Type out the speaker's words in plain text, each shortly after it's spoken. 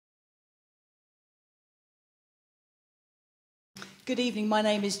Good evening, my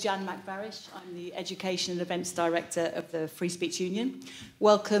name is Jan McVarish. I'm the Education and Events Director of the Free Speech Union.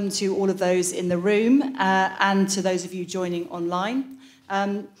 Welcome to all of those in the room and to those of you joining online.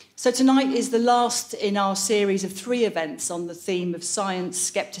 So tonight is the last in our series of 3 events on the theme of science,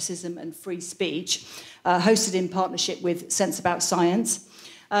 skepticism and free speech, hosted in partnership with Sense About Science.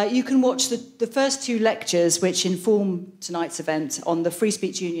 You can watch the first 2 lectures which inform tonight's event on the Free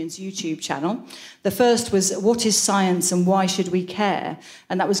Speech Union's YouTube channel. The first was What is Science and Why Should We Care?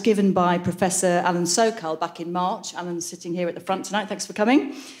 And that was given by Professor Alan Sokal back in March. Alan's sitting here at the front tonight. Thanks for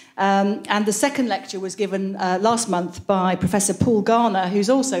coming. And the second lecture was given last month by Professor Paul Garner, who's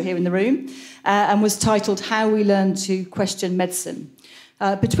also here in the room, and was titled How We Learn to Question Medicine.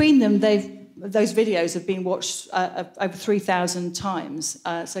 Between them, those videos have been watched over 3,000 times.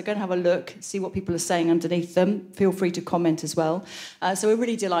 So go and have a look, see what people are saying underneath them. Feel free to comment as well. So we're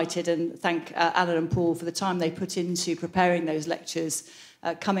really delighted and thank Alan and Paul for the time they put into preparing those lectures,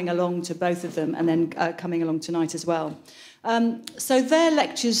 coming along to both of them and then coming along tonight as well. So their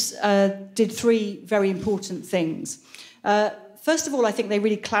lectures did 3 very important things. First of all, I think they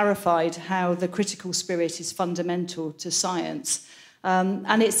really clarified how the critical spirit is fundamental to science.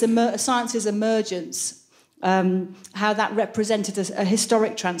 And it's science's emergence, how that represented a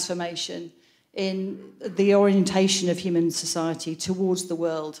historic transformation in the orientation of human society towards the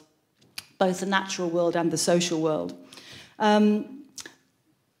world, both the natural world and the social world. The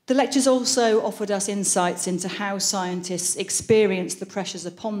lectures also offered us insights into how scientists experience the pressures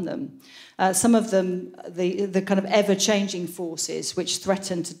upon them. Some of them, the kind of ever-changing forces which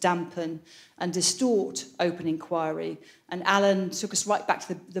threaten to dampen and distort open inquiry. And Alan took us right back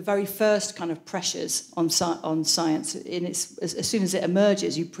to the very first kind of pressures on science. As soon as it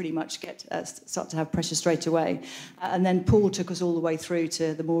emerges, you pretty much start to have pressure straight away. And then Paul took us all the way through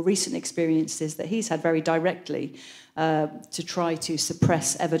to the more recent experiences that he's had very directly to try to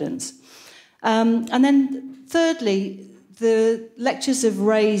suppress evidence. And then thirdly, the lectures have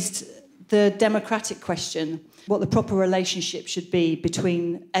raised the democratic question, what the proper relationship should be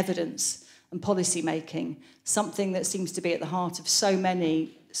between evidence and policy making, something that seems to be at the heart of so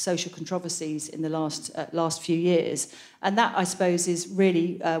many social controversies in the last few years. And that, I suppose, is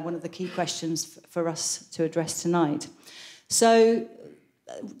really one of the key questions for us to address tonight. So,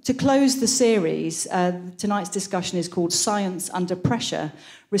 to close the series, tonight's discussion is called Science Under Pressure,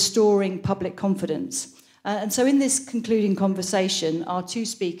 Restoring Public Confidence. And so in this concluding conversation, our 2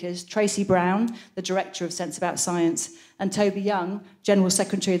 speakers, Tracy Brown, the Director of Sense About Science, and Toby Young, General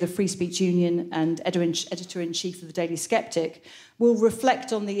Secretary of the Free Speech Union and Editor-in-Chief of the Daily Sceptic, will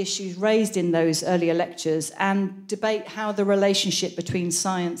reflect on the issues raised in those earlier lectures and debate how the relationship between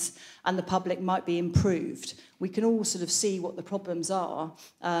science and the public might be improved. We can all sort of see what the problems are.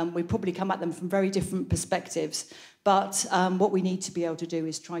 We probably come at them from very different perspectives, but what we need to be able to do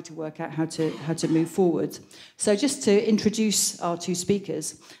is try to work out how to move forward. So just to introduce our 2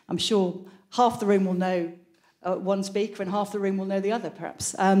 speakers, I'm sure half the room will know one speaker and half the room will know the other,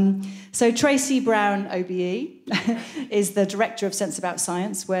 perhaps. So Tracy Brown, OBE, is the Director of Sense About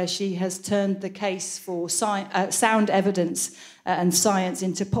Science, where she has turned the case for sound evidence and science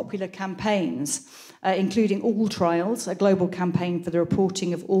into popular campaigns, including All Trials, a global campaign for the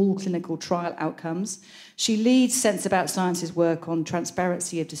reporting of all clinical trial outcomes. She leads Sense About Science's work on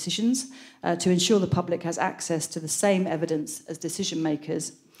transparency of decisions to ensure the public has access to the same evidence as decision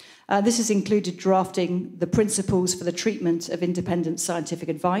makers. This has included drafting the principles for the treatment of independent scientific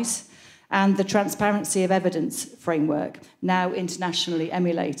advice and the transparency of evidence framework, now internationally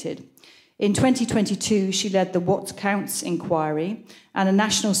emulated. In 2022, she led the What Counts inquiry and a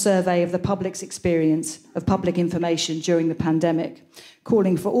national survey of the public's experience of public information during the pandemic,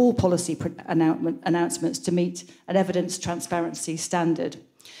 calling for all policy announcements to meet an evidence transparency standard.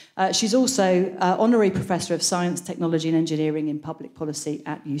 She's also Honorary Professor of Science, Technology and Engineering in Public Policy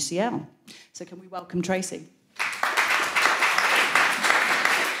at UCL. So can we welcome Tracy? I'm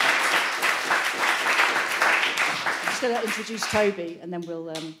just going to introduce Toby and then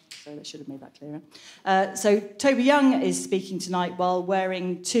we'll... So that should have made that clearer. So Toby Young is speaking tonight while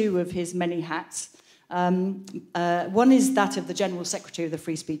wearing 2 of his many hats. One is that of the General Secretary of the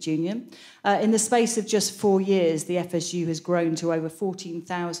Free Speech Union. In the space of just 4 years, the FSU has grown to over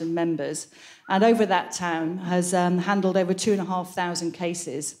 14,000 members, and over that time has handled over 2,500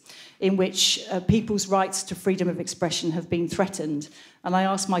 cases in which people's rights to freedom of expression have been threatened. And I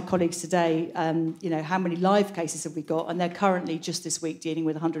asked my colleagues today, how many live cases have we got? And they're currently, just this week, dealing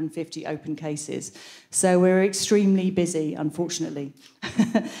with 150 open cases. So we're extremely busy, unfortunately.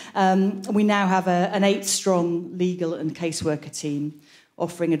 We now have an 8-strong legal and caseworker team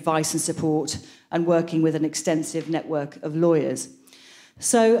offering advice and support and working with an extensive network of lawyers.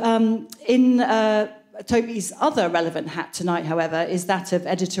 So in Toby's other relevant hat tonight, however, is that of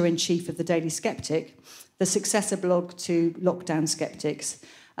editor-in-chief of the Daily Sceptic, the successor blog to Lockdown Skeptics.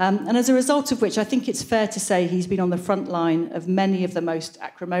 And as a result of which, I think it's fair to say he's been on the front line of many of the most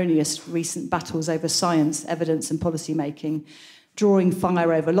acrimonious recent battles over science, evidence and policy making, drawing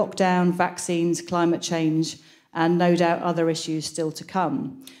fire over lockdown, vaccines, climate change, and no doubt other issues still to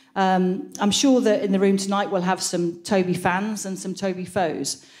come. I'm sure that in the room tonight we'll have some Toby fans and some Toby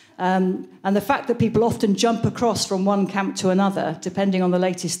foes. And the fact that people often jump across from one camp to another, depending on the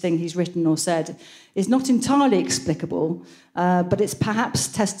latest thing he's written or said, is not entirely explicable, but it's perhaps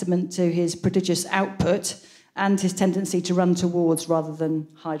testament to his prodigious output and his tendency to run towards rather than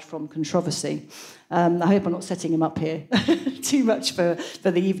hide from controversy. I hope I'm not setting him up here too much for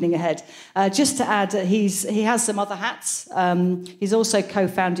the evening ahead. Just to add, he has some other hats. He's also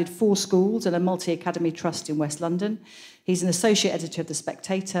co-founded 4 schools and a multi-academy trust in West London. He's an associate editor of The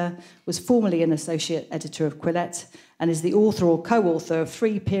Spectator, was formerly an associate editor of Quillette, and is the author or co-author of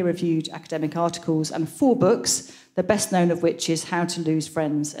 3 peer-reviewed academic articles and 4 books, the best known of which is How to Lose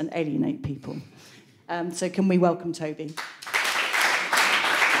Friends and Alienate People. So can we welcome Toby?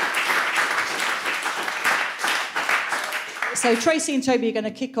 So Tracy and Toby are going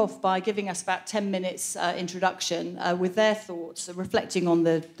to kick off by giving us about 10 minutes introduction with their thoughts, reflecting on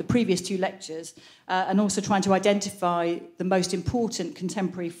the previous 2 lectures, and also trying to identify the most important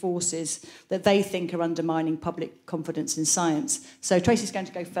contemporary forces that they think are undermining public confidence in science. So Tracy's going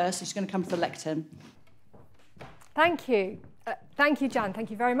to go first. She's going to come to the lectern. Thank you. Thank you, Jan.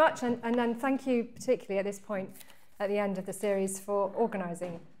 Thank you very much. And then thank you particularly at this point, at the end of the series, for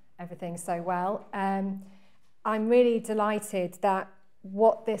organising everything so well. I'm really delighted that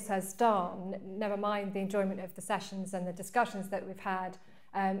what this has done, never mind the enjoyment of the sessions and the discussions that we've had,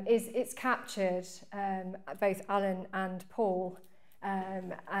 is it's captured both Alan and Paul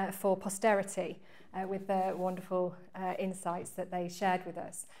for posterity with the wonderful insights that they shared with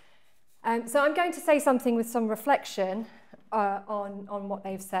us. So I'm going to say something with some reflection on what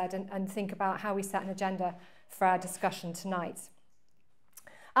they've said and think about how we set an agenda for our discussion tonight.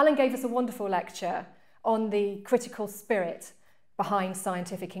 Alan gave us a wonderful lecture on the critical spirit behind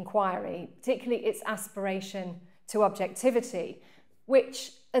scientific inquiry, particularly its aspiration to objectivity,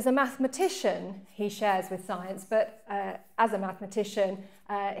 which as a mathematician he shares with science, but as a mathematician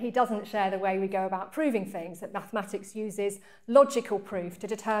he doesn't share the way we go about proving things, that mathematics uses logical proof to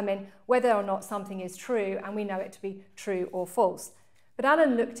determine whether or not something is true, and we know it to be true or false. But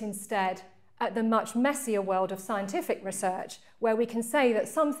Alan looked instead at the much messier world of scientific research, where we can say that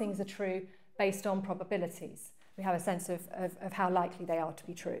some things are true based on probabilities. We have a sense of how likely they are to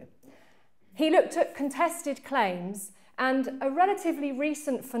be true. He looked at contested claims and a relatively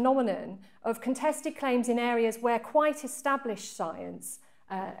recent phenomenon of contested claims in areas where quite established science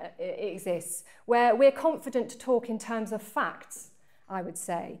exists, where we're confident to talk in terms of facts, I would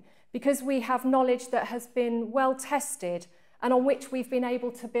say, because we have knowledge that has been well tested and on which we've been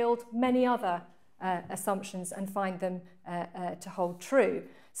able to build many other assumptions and find them to hold true,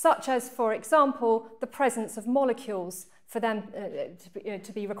 such as, for example, the presence of molecules for them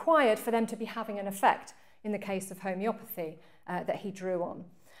to be required for them to be having an effect in the case of homeopathy that he drew on,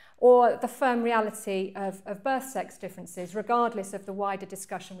 or the firm reality of birth sex differences, regardless of the wider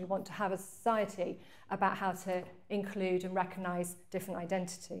discussion we want to have as a society about how to include and recognise different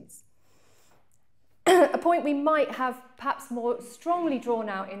identities. A point we might have perhaps more strongly drawn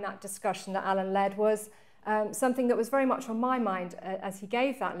out in that discussion that Alan led was something that was very much on my mind as he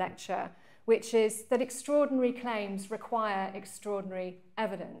gave that lecture, which is that extraordinary claims require extraordinary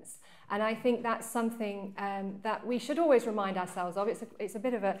evidence. And I think that's something that we should always remind ourselves of. It's a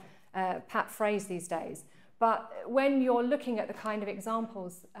bit of a pat phrase these days. But when you're looking at the kind of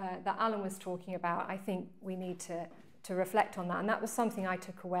examples that Alan was talking about, I think we need to reflect on that. And that was something I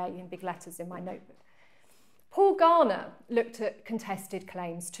took away in big letters in my notebook. Paul Garner looked at contested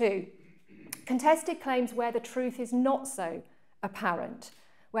claims too. Contested claims where the truth is not so apparent,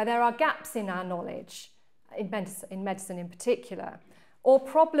 where there are gaps in our knowledge, in medicine in particular, or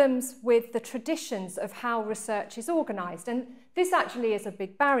problems with the traditions of how research is organised. And this actually is a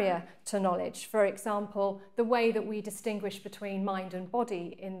big barrier to knowledge. For example, the way that we distinguish between mind and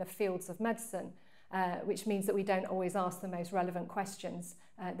body in the fields of medicine, which means that we don't always ask the most relevant questions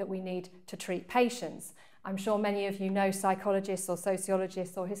that we need to treat patients. I'm sure many of you know psychologists or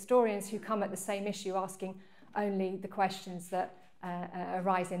sociologists or historians who come at the same issue asking only the questions that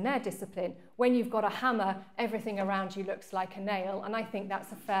arise in their discipline. When you've got a hammer, everything around you looks like a nail, and I think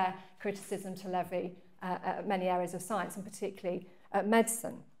that's a fair criticism to levy at many areas of science, and particularly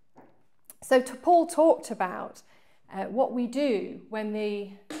medicine. So Paul talked about what we do when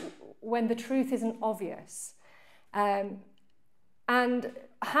the truth isn't obvious, and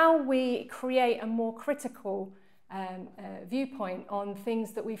how we create a more critical viewpoint on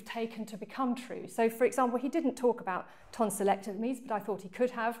things that we've taken to become true. So, for example, he didn't talk about tonsillectomies, but I thought he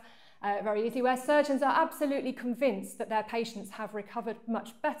could have very easily, where surgeons are absolutely convinced that their patients have recovered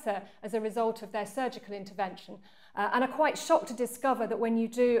much better as a result of their surgical intervention, and are quite shocked to discover that when you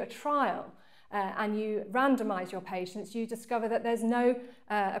do a trial and you randomise your patients, you discover that there's no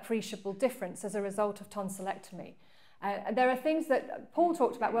appreciable difference as a result of tonsillectomy. There are things that Paul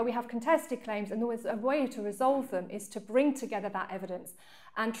talked about where we have contested claims, and a way to resolve them is to bring together that evidence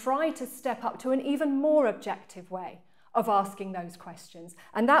and try to step up to an even more objective way of asking those questions.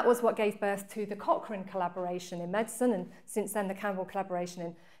 And that was what gave birth to the Cochrane collaboration in medicine, and since then the Campbell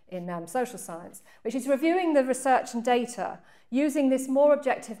collaboration in social science, which is reviewing the research and data using this more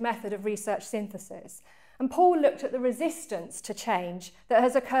objective method of research synthesis. And Paul looked at the resistance to change that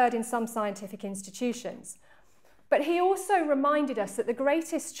has occurred in some scientific institutions. But he also reminded us that the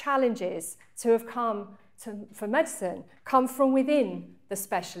greatest challenges to have come for medicine come from within the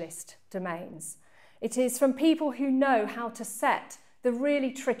specialist domains. It is from people who know how to set the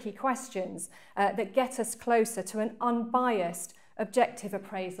really tricky questions that get us closer to an unbiased, objective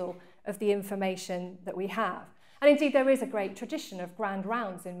appraisal of the information that we have. And indeed, there is a great tradition of grand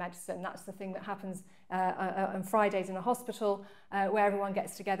rounds in medicine. That's the thing that happens on Fridays in a hospital, where everyone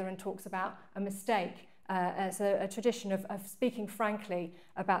gets together and talks about a mistake. As a tradition of speaking frankly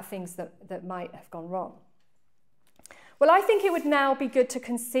about things that might have gone wrong. Well, I think it would now be good to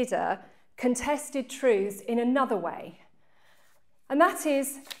consider contested truths in another way. And that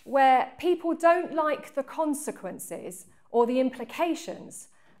is where people don't like the consequences or the implications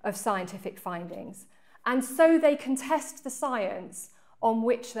of scientific findings, and so they contest the science on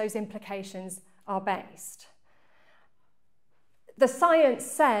which those implications are based. The science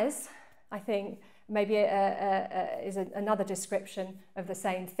says, I think, maybe is another description of the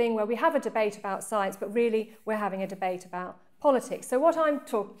same thing, where we have a debate about science, but really we're having a debate about politics. So what I'm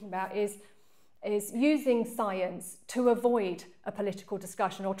talking about is using science to avoid a political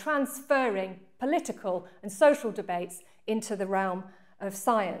discussion, or transferring political and social debates into the realm of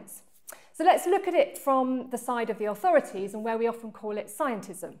science. So let's look at it from the side of the authorities, and where we often call it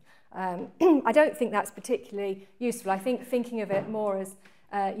scientism. I don't think that's particularly useful. I think thinking of it more as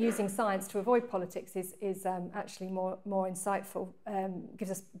using science to avoid politics is actually more insightful, gives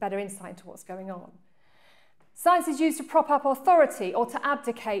us better insight into what's going on. Science is used to prop up authority or to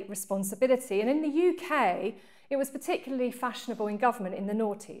abdicate responsibility. And in the UK, it was particularly fashionable in government in the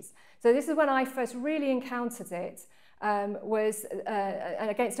noughties. So this is when I first really encountered it, was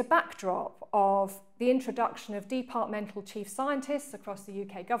against a backdrop of the introduction of departmental chief scientists across the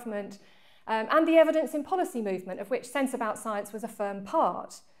UK government, and the evidence in policy movement, of which Sense About Science was a firm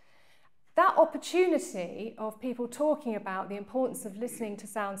part. That opportunity of people talking about the importance of listening to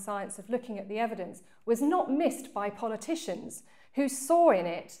sound science, of looking at the evidence, was not missed by politicians who saw in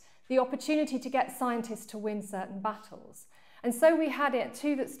it the opportunity to get scientists to win certain battles. And so we had it.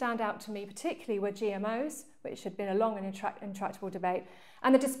 Two that stand out to me particularly were GMOs, which had been a long and intractable debate,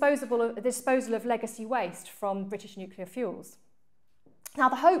 and the disposal of legacy waste from British nuclear fuels. Now,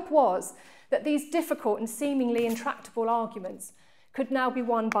 the hope was that these difficult and seemingly intractable arguments could now be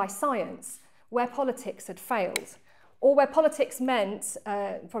won by science, where politics had failed, or where politics meant,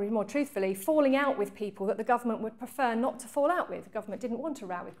 probably more truthfully, falling out with people that the government would prefer not to fall out with. The government didn't want a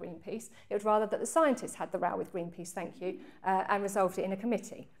row with Greenpeace. It would rather that the scientists had the row with Greenpeace, thank you, and resolved it in a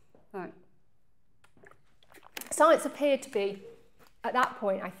committee. Right. Science appeared to be, at that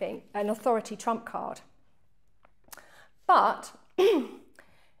point, I think, an authority trump card. But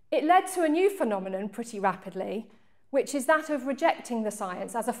it led to a new phenomenon pretty rapidly, which is that of rejecting the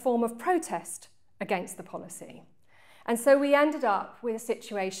science as a form of protest against the policy. And so we ended up with a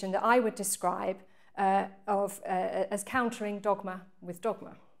situation that I would describe as countering dogma with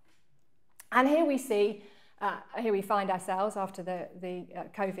dogma. And here we find ourselves after the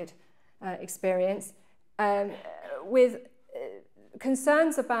COVID experience with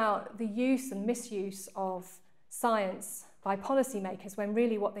concerns about the use and misuse of science by policymakers, when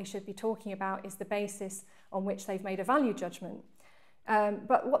really what they should be talking about is the basis on which they've made a value judgment.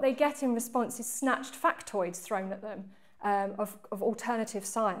 But what they get in response is snatched factoids thrown at them of alternative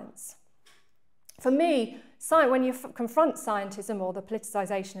science. For me, when you confront scientism or the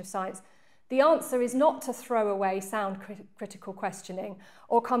politicisation of science, the answer is not to throw away sound critical questioning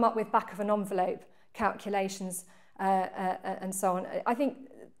or come up with back of an envelope calculations and so on. I think,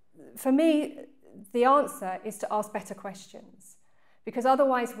 for me, the answer is to ask better questions. because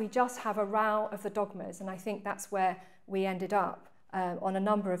otherwise we just have a row of the dogmas, and I think that's where we ended up on a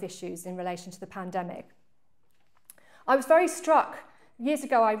number of issues in relation to the pandemic. I was very struck. Years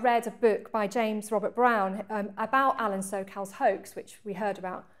ago, I read a book by James Robert Brown about Alan Sokal's hoax, which we heard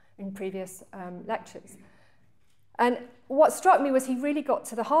about in previous lectures. And what struck me was he really got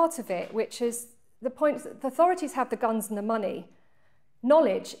to the heart of it, which is the point that the authorities have the guns and the money.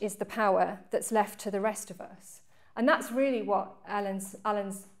 Knowledge is the power that's left to the rest of us. And that's really what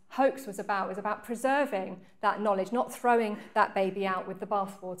Alan's hoax was about preserving that knowledge, not throwing that baby out with the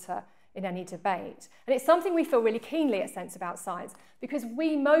bathwater in any debate. And it's something we feel really keenly at Sense About Science, because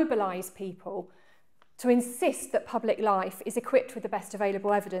we mobilise people to insist that public life is equipped with the best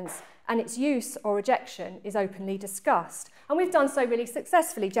available evidence and its use or rejection is openly discussed. And we've done so really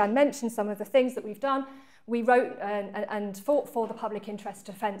successfully. Jan mentioned some of the things that we've done. We wrote and fought for the public interest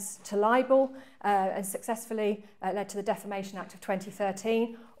defence to libel and successfully led to the Defamation Act of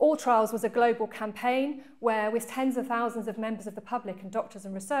 2013. All Trials was a global campaign where, with tens of thousands of members of the public and doctors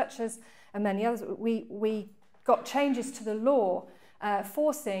and researchers and many others, we got changes to the law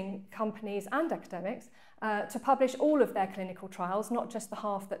forcing companies and academics to publish all of their clinical trials, not just the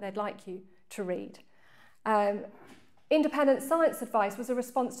half that they'd like you to read. Independent science advice was a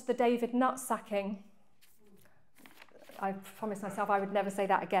response to the David Nutt sacking. I promised myself I would never say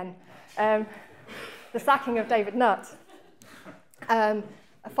that again. The sacking of David Nutt,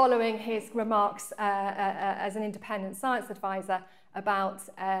 following his remarks as an independent science advisor about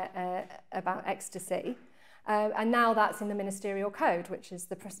ecstasy. And now that's in the Ministerial Code, which is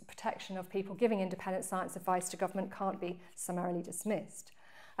the protection of people giving independent science advice to government can't be summarily dismissed.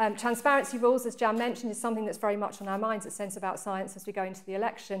 Transparency rules, as Jan mentioned, is something that's very much on our minds at Sense About Science as we go into the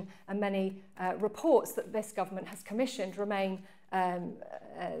election, and many reports that this government has commissioned remain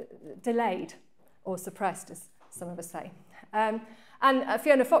delayed or suppressed, as some of us say. And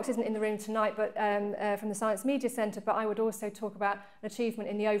Fiona Fox isn't in the room tonight, but from the Science Media Centre, but I would also talk about an achievement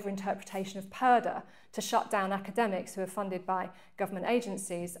in the overinterpretation of PERDA to shut down academics who are funded by government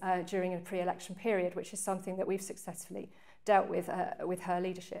agencies during a pre-election period, which is something that we've successfully dealt with her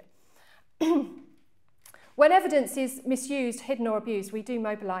leadership. When evidence is misused, hidden or abused, we do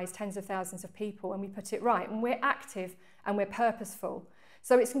mobilise tens of thousands of people and we put it right, and we're active and we're purposeful.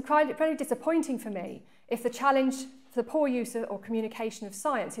 So it's incredibly disappointing for me if the challenge for the poor use or communication of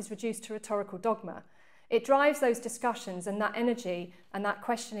science is reduced to rhetorical dogma. It drives those discussions and that energy and that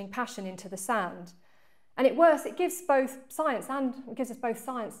questioning passion into the sand. And it gives both science and it gives us both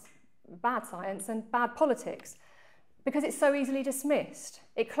science, bad science, and bad politics, because it's so easily dismissed.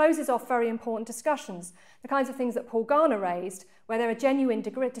 It closes off very important discussions, the kinds of things that Paul Garner raised, where there are genuine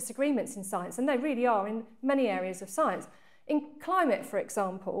disagreements in science, and there really are in many areas of science. In climate, for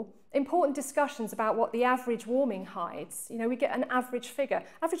example, important discussions about what the average warming hides. You know, we get an average figure.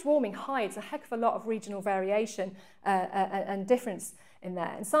 Average warming hides a heck of a lot of regional variation and difference in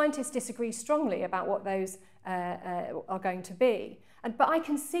there. And scientists disagree strongly about what those are going to be. But I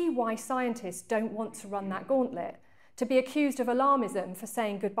can see why scientists don't want to run that gauntlet. To be accused of alarmism for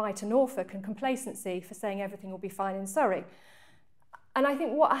saying goodbye to Norfolk and complacency for saying everything will be fine in Surrey. And I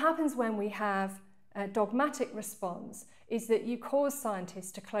think what happens when we have a dogmatic response is that you cause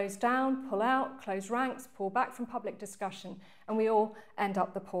scientists to close down, pull out, close ranks, pull back from public discussion, and we all end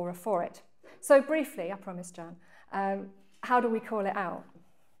up the poorer for it. So briefly, I promise, Jan, how do we call it out?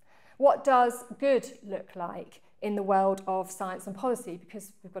 What does good look like in the world of science and policy?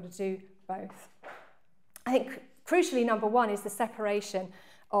 Because we've got to do both. I think crucially, number one is the separation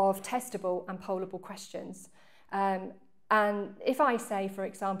of testable and pollable questions. And if I say, for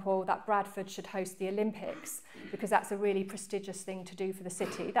example, that Bradford should host the Olympics because that's a really prestigious thing to do for the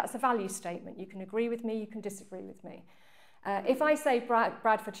city, that's a value statement. You can agree with me, you can disagree with me. If I say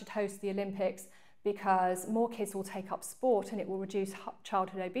Bradford should host the Olympics because more kids will take up sport and it will reduce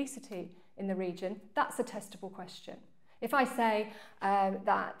childhood obesity in the region, that's a testable question. If I say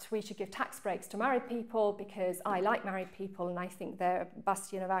that we should give tax breaks to married people because I like married people and I think they're a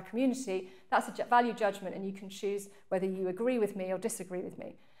bastion of our community, that's a value judgment and you can choose whether you agree with me or disagree with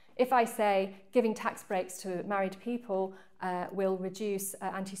me. If I say giving tax breaks to married people will reduce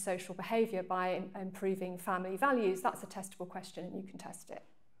antisocial behaviour by improving family values, that's a testable question and you can test it.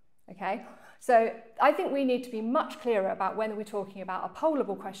 Okay? So I think we need to be much clearer about when we're talking about a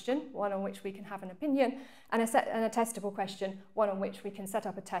pollable question, one on which we can have an opinion, and a testable question, one on which we can set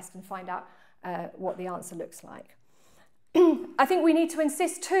up a test and find out what the answer looks like. I think we need to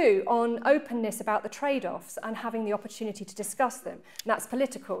insist too on openness about the trade-offs and having the opportunity to discuss them. And that's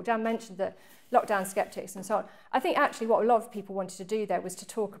political. Dan mentioned the lockdown skeptics and so on. I think actually what a lot of people wanted to do there was to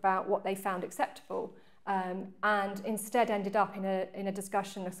talk about what they found acceptable and instead ended up in a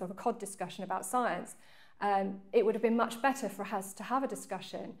discussion, a sort of a COD discussion about science, it would have been much better for us to have a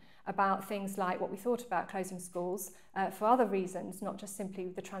discussion about things like what we thought about closing schools for other reasons, not just simply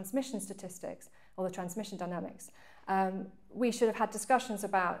the transmission statistics or the transmission dynamics. We should have had discussions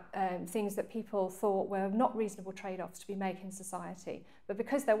about things that people thought were not reasonable trade-offs to be made in society. But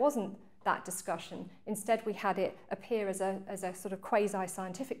because there wasn't that discussion, instead we had it appear as a sort of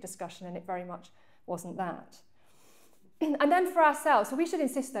quasi-scientific discussion, and it very much wasn't that. And then for ourselves, so we should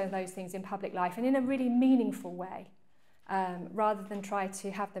insist on those things in public life and in a really meaningful way, rather than try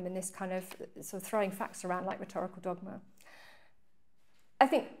to have them in this kind of sort of throwing facts around like rhetorical dogma. I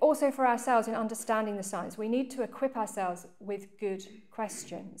think also for ourselves in understanding the science, we need to equip ourselves with good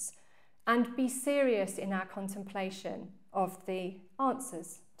questions and be serious in our contemplation of the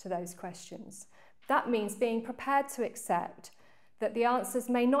answers to those questions. That means being prepared to accept that the answers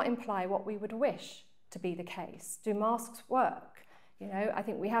may not imply what we would wish to be the case. Do masks work? You know, I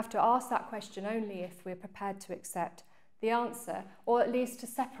think we have to ask that question only if we're prepared to accept the answer, or at least to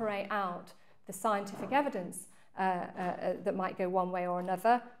separate out the scientific evidence that might go one way or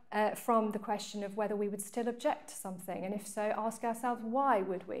another from the question of whether we would still object to something, and if so, ask ourselves why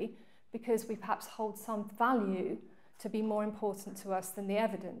would we? Because we perhaps hold some value to be more important to us than the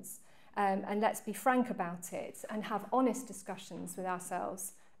evidence. And let's be frank about it and have honest discussions with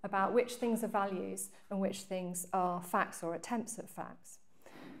ourselves about which things are values and which things are facts or attempts at facts.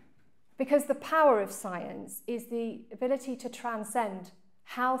 Because the power of science is the ability to transcend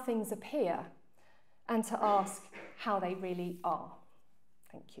how things appear and to ask how they really are.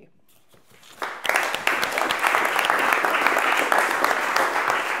 Thank you.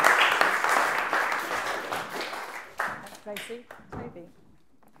 Thanks, Tracy. Toby.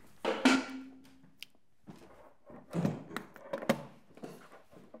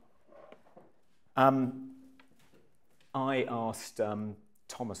 I asked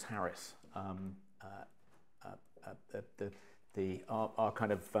Thomas Harris, our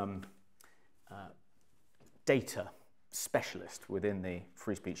kind of data specialist within the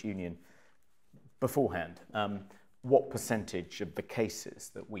Free Speech Union beforehand, what percentage of the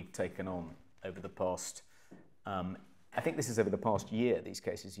cases that we've taken on over the past, I think this is over the past year, these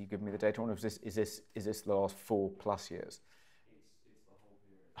cases you give me the data on, or is this the last 4+ years?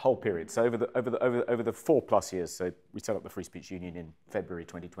 Whole period. So over the 4+ years, so we set up the Free Speech Union in February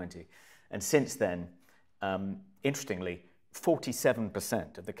 2020, and since then, interestingly,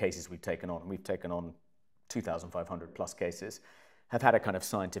 47% of the cases we've taken on, and we've taken on 2,500+ cases, have had a kind of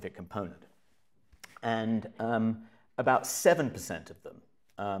scientific component, and about 7% of them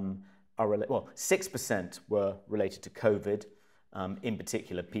are 6% were related to COVID, in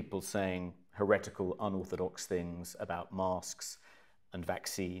particular, people saying heretical, unorthodox things about masks and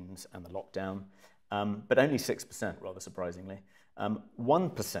vaccines and the lockdown, but only 6%, rather surprisingly.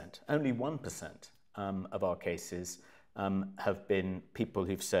 1%, only 1% of our cases have been people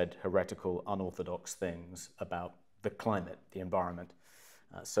who've said heretical, unorthodox things about the climate, the environment,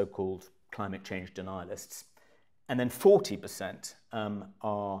 so-called climate change denialists. And then 40%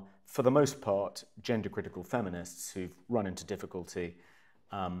 are, for the most part, gender-critical feminists who've run into difficulty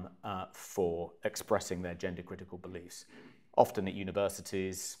for expressing their gender-critical beliefs, often at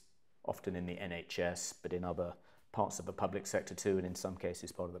universities, often in the NHS, but in other parts of the public sector too, and in some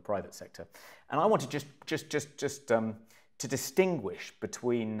cases part of the private sector. And I want to just to distinguish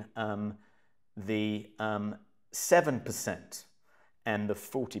between the 7% and the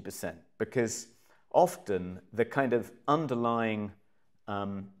 40%, because often the kind of underlying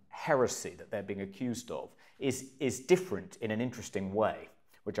heresy that they're being accused of is different in an interesting way,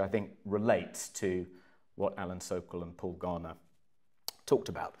 which I think relates to what Alan Sokal and Paul Garner talked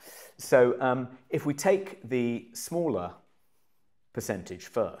about. So if we take the smaller percentage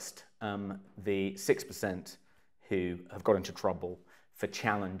first, the 6% who have got into trouble for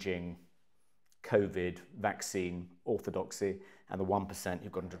challenging COVID vaccine orthodoxy, and the 1%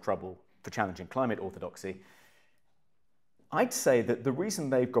 who've got into trouble for challenging climate orthodoxy, I'd say that the reason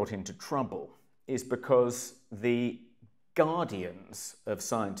they've got into trouble is because the guardians of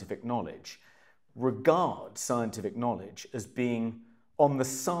scientific knowledge regard scientific knowledge as being on the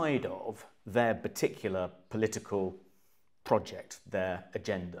side of their particular political project, their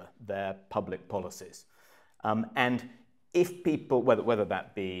agenda, their public policies. And if people, whether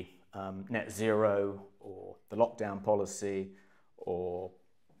that be net zero or the lockdown policy or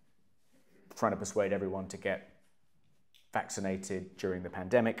trying to persuade everyone to get vaccinated during the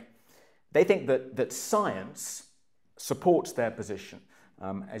pandemic, they think that science supports their position.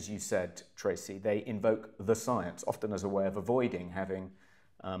 As you said, Tracy, they invoke the science, often as a way of avoiding having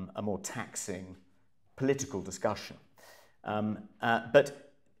a more taxing political discussion. But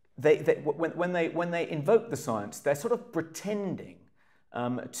when they invoke the science, they're sort of pretending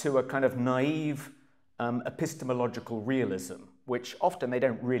to a kind of naive epistemological realism, which often they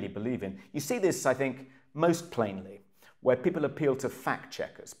don't really believe in. You see this, I think, most plainly, where people appeal to fact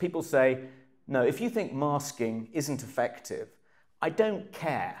checkers. People say, no, if you think masking isn't effective, I don't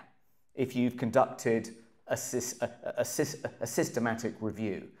care if you've conducted a systematic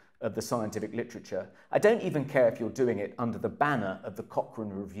review of the scientific literature. I don't even care if you're doing it under the banner of the Cochrane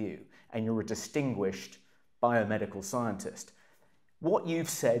Review and you're a distinguished biomedical scientist. What you've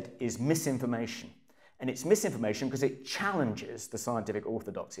said is misinformation. And it's misinformation because it challenges the scientific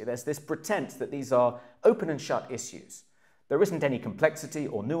orthodoxy. There's this pretense that these are open and shut issues. There isn't any complexity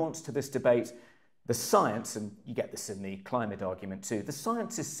or nuance to this debate. The science, and you get this in the climate argument too, the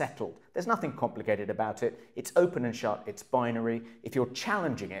science is settled. There's nothing complicated about it. It's open and shut, it's binary. If you're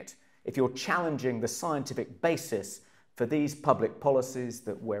challenging it, if you're challenging the scientific basis for these public policies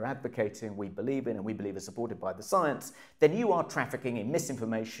that we're advocating, we believe in, and we believe are supported by the science, then you are trafficking in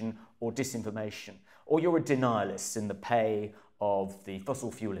misinformation or disinformation, or you're a denialist in the pay of the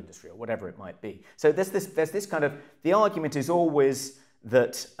fossil fuel industry, or whatever it might be. So there's this kind of, the argument is always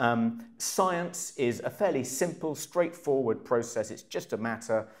that science is a fairly simple, straightforward process. It's just a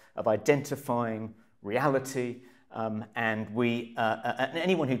matter of identifying reality, and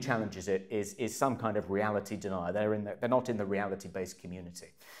anyone who challenges it is some kind of reality denier. They're not in the reality-based community.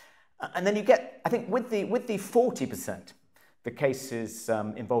 And then you get, I think, with the 40%, the cases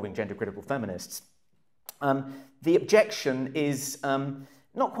involving gender-critical feminists, the objection is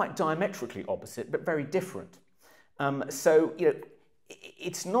not quite diametrically opposite, but very different. So, you know,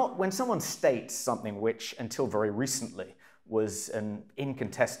 it's not, when someone states something which until very recently was an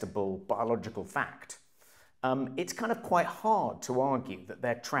incontestable biological fact, it's kind of quite hard to argue that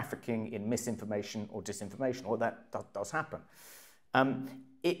they're trafficking in misinformation or disinformation, or that does happen.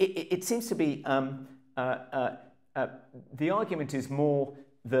 It seems to be, the argument is more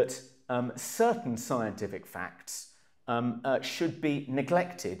that certain scientific facts should be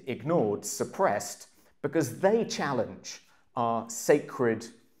neglected, ignored, suppressed, because they challenge our sacred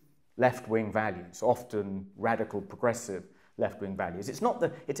left-wing values, often radical, progressive left-wing values. It's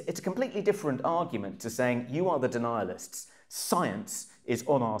a completely different argument to saying you are the denialists. Science is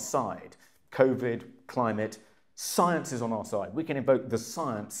on our side. COVID, climate, science is on our side. We can invoke the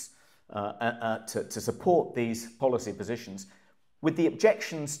science to support these policy positions. With the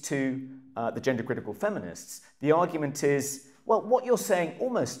objections to the gender-critical feminists, the argument is, well, what you're saying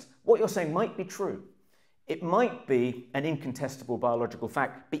might be true. It might be an incontestable biological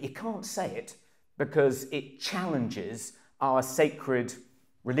fact, but you can't say it because it challenges our sacred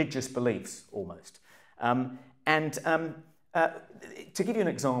religious beliefs, almost. To give you an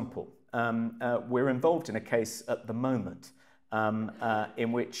example, we're involved in a case at the moment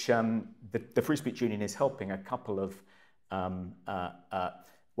in which the Free Speech Union is helping a couple of,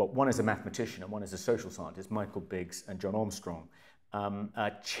 well, one is a mathematician and one is a social scientist, Michael Biggs and John Armstrong,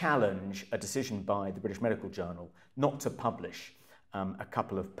 challenge a decision by the British Medical Journal not to publish a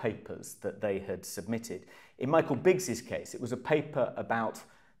couple of papers that they had submitted. In Michael Biggs's case, it was a paper about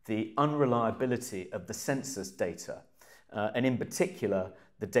the unreliability of the census data, and in particular,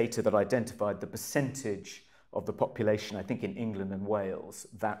 the data that identified the percentage of the population, I think in England and Wales,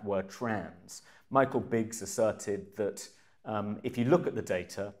 that were trans. Michael Biggs asserted that if you look at the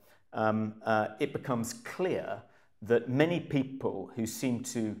data, it becomes clear that many people who seemed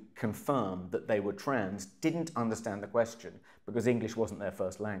to confirm that they were trans didn't understand the question because English wasn't their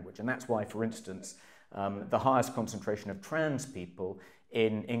first language. And that's why, for instance, the highest concentration of trans people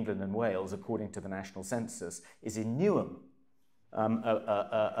in England and Wales, according to the National Census, is in Newham,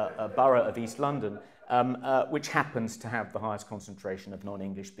 a borough of East London, which happens to have the highest concentration of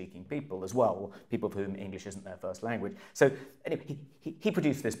non-English speaking people as well, people for whom English isn't their first language. So anyway, he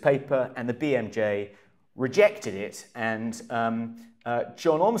produced this paper and the BMJ rejected it, and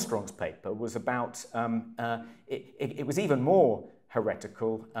John Armstrong's paper was about, it was even more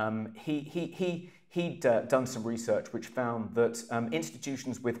heretical. He'd done some research which found that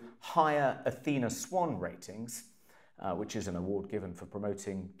institutions with higher Athena Swan ratings, which is an award given for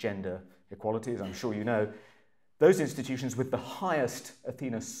promoting gender equality, as I'm sure you know, those institutions with the highest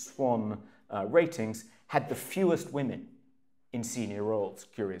Athena Swan ratings had the fewest women in senior roles,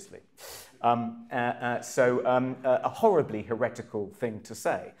 curiously. A horribly heretical thing to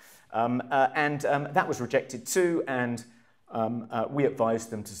say. That was rejected too, and we advised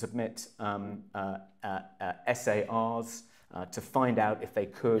them to submit SARs to find out, if they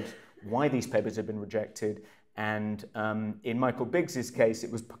could, why these papers had been rejected. And in Michael Biggs's case,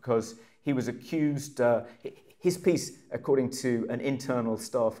 it was because he was accused, his piece, according to an internal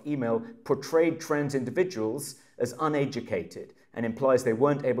staff email, portrayed trans individuals as uneducated and implies they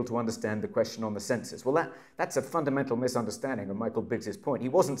weren't able to understand the question on the census. Well, that's a fundamental misunderstanding of Michael Biggs's point. He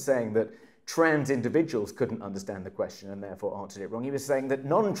wasn't saying that trans individuals couldn't understand the question and therefore answered it wrong. He was saying that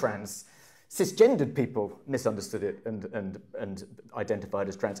non-trans, cisgendered people misunderstood it and identified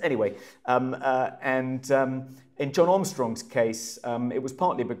as trans. Anyway, in John Armstrong's case, it was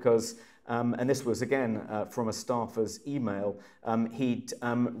partly because, and this was again from a staffer's email, he'd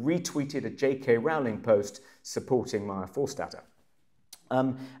retweeted a J.K. Rowling post supporting Maya Forstater.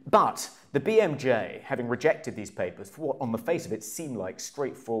 But the BMJ, having rejected these papers for what on the face of it seemed like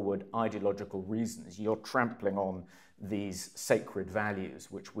straightforward ideological reasons, you're trampling on these sacred values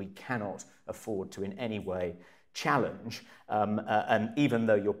which we cannot afford to in any way challenge, and even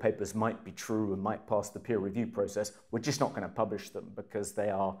though your papers might be true and might pass the peer review process, we're just not going to publish them because they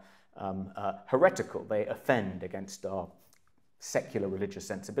are heretical. They offend against our secular religious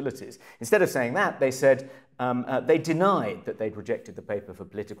sensibilities. Instead of saying that, they said they denied that they'd rejected the paper for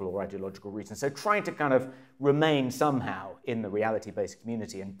political or ideological reasons. So trying to kind of remain somehow in the reality-based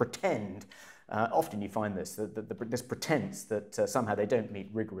community and pretend, often you find this, this pretense that somehow they don't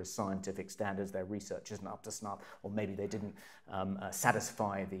meet rigorous scientific standards, their research isn't up to snuff, or maybe they didn't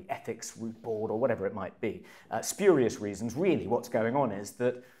satisfy the ethics root board or whatever it might be. Spurious reasons. Really what's going on is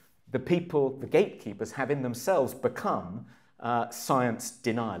that the people, the gatekeepers, have in themselves become science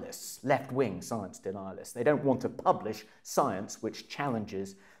denialists, left-wing science denialists. They don't want to publish science which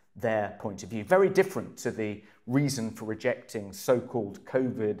challenges their point of view. Very different to the reason for rejecting so-called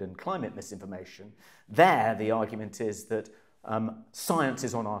COVID and climate misinformation. There, the argument is that science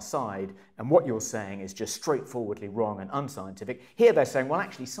is on our side, and what you're saying is just straightforwardly wrong and unscientific. Here they're saying, well,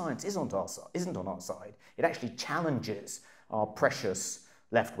 actually, science isn't on our side. It actually challenges our precious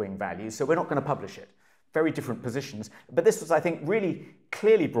left-wing values, so we're not going to publish it. Very different positions. But this was, I think, really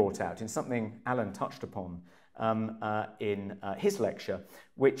clearly brought out in something Alan touched upon in his lecture,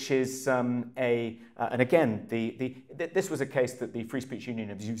 which is and again, this was a case that the Free Speech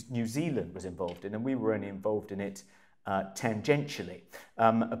Union of New Zealand was involved in, and we were only involved in it tangentially.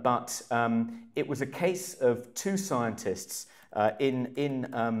 But it was a case of two scientists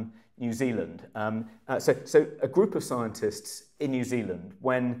in New Zealand. So a group of scientists in New Zealand,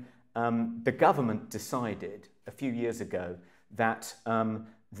 when the government decided a few years ago that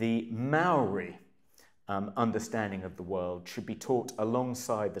the Maori understanding of the world should be taught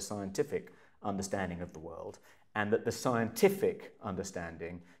alongside the scientific understanding of the world, and that the scientific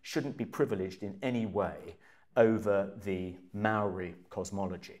understanding shouldn't be privileged in any way over the Maori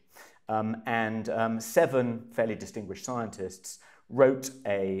cosmology. Seven fairly distinguished scientists wrote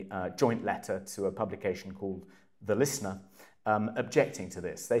a joint letter to a publication called The Listener, objecting to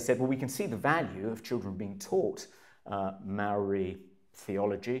this. They said, well, we can see the value of children being taught Maori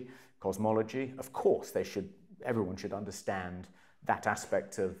theology, cosmology. Of course, everyone should understand that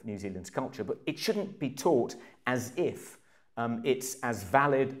aspect of New Zealand's culture, but it shouldn't be taught as if it's as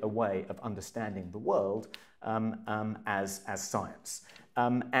valid a way of understanding the world as science.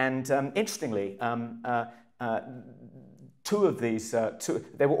 Interestingly, two of these,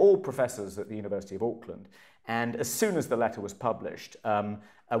 they were all professors at the University of Auckland, and as soon as the letter was published,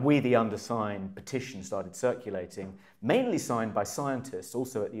 We the Undersigned petition started circulating, mainly signed by scientists,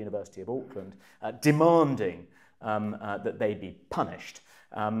 also at the University of Auckland, demanding that they be punished.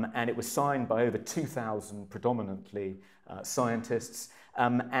 And it was signed by over 2,000 predominantly scientists.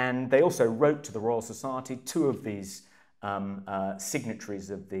 And they also wrote to the Royal Society. Two of these signatories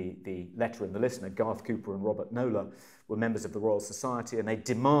of the letter in The Listener, Garth Cooper and Robert Nola, were members of the Royal Society, and they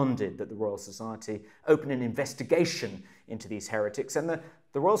demanded that the Royal Society open an investigation into these heretics, and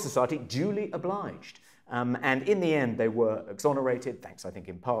the Royal Society duly obliged. And in the end, they were exonerated, thanks, I think,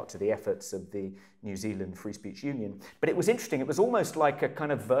 in part to the efforts of the New Zealand Free Speech Union. But it was interesting. It was almost like a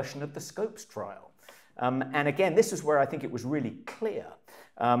kind of version of the Scopes trial. And again, this is where I think it was really clear.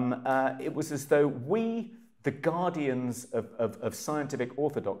 It was as though we, the guardians of scientific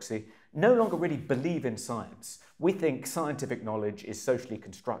orthodoxy, no longer really believe in science. We think scientific knowledge is socially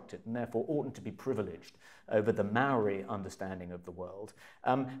constructed and therefore oughtn't to be privileged over the Maori understanding of the world.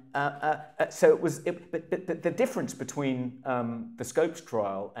 So it was, but the difference between the Scopes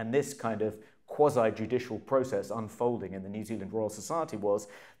trial and this kind of quasi-judicial process unfolding in the New Zealand Royal Society was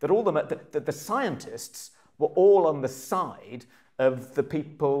that all the scientists were all on the side of the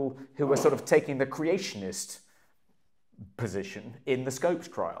people who were sort of taking the creationist position in the Scopes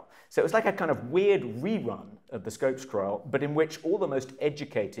trial. So it was like a kind of weird rerun of the Scopes trial, but in which all the most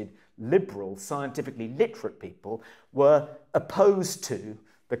educated, liberal, scientifically literate people were opposed to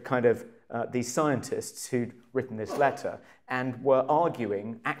the kind of these scientists who'd written this letter and were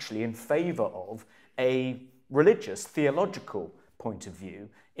arguing actually in favour of a religious, theological point of view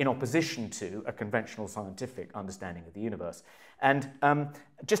in opposition to a conventional scientific understanding of the universe. And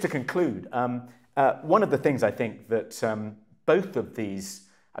just to conclude, one of the things I think that both of these,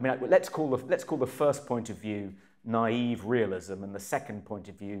 I mean, let's call the first point of view naive realism and the second point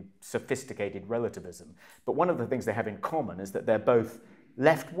of view sophisticated relativism. But one of the things they have in common is that they're both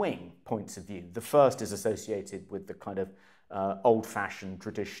left-wing points of view. The first is associated with the kind of old-fashioned,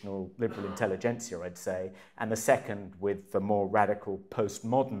 traditional liberal intelligentsia, I'd say, and the second with the more radical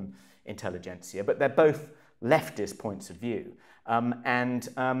postmodern intelligentsia. But they're both leftist points of view. And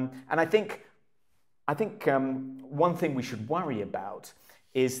I think one thing we should worry about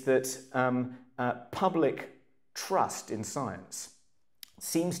is that public trust in science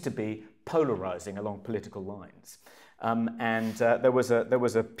seems to be polarizing along political lines. There was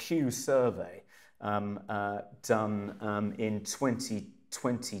a Pew survey done in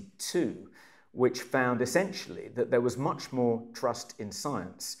 2022, which found essentially that there was much more trust in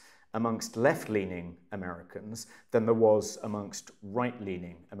science amongst left-leaning Americans than there was amongst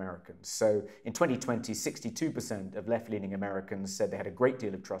right-leaning Americans. So in 2020, 62% of left-leaning Americans said they had a great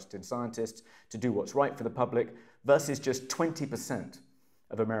deal of trust in scientists to do what's right for the public, versus just 20%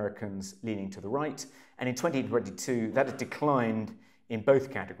 of Americans leaning to the right. And in 2022, that had declined in both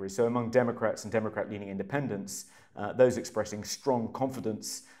categories. So among Democrats and Democrat-leaning independents, those expressing strong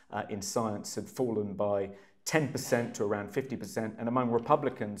confidence in science had fallen by 10% to around 50%, and among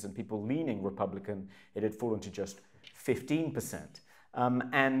Republicans and people leaning Republican, it had fallen to just 15%.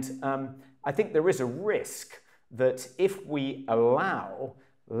 I think there is a risk that if we allow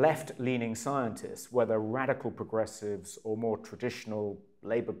left-leaning scientists, whether radical progressives or more traditional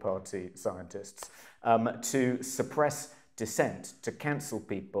Labour Party scientists, to suppress dissent, to cancel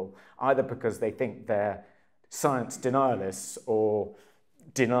people, either because they think they're science denialists or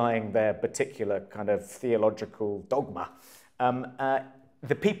denying their particular kind of theological dogma.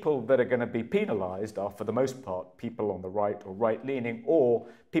 The people that are going to be penalised are, for the most part, people on the right or right-leaning, or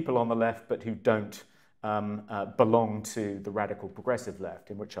people on the left but who don't belong to the radical progressive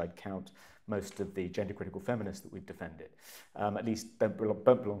left, in which I'd count most of the gender-critical feminists that we've defended. At least don't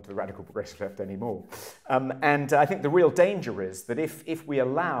belong to the radical progressive left anymore. And I think the real danger is that if we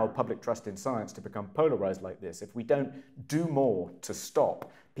allow public trust in science to become polarized like this, if we don't do more to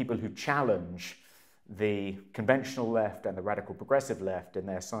stop people who challenge the conventional left and the radical progressive left in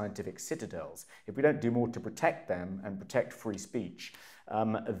their scientific citadels, if we don't do more to protect them and protect free speech,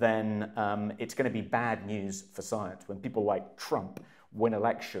 then it's going to be bad news for science. When people like Trump win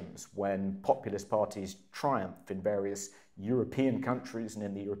elections, when populist parties triumph in various European countries and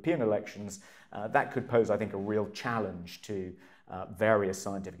in the European elections, that could pose, I think, a real challenge to various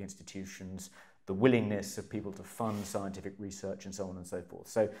scientific institutions, the willingness of people to fund scientific research and so on and so forth.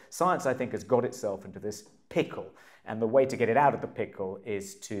 So science, I think, has got itself into this pickle, and the way to get it out of the pickle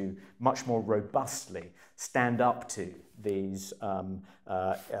is to much more robustly stand up to these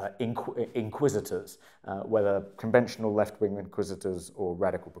inquisitors, whether conventional left-wing inquisitors or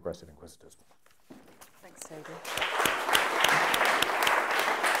radical progressive inquisitors. Thanks, Toby.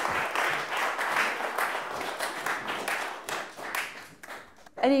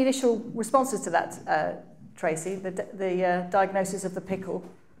 Any initial responses to that, Tracy, the diagnosis of the pickle?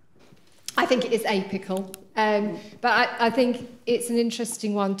 I think it is a pickle, but I think it's an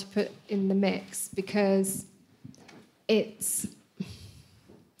interesting one to put in the mix because it's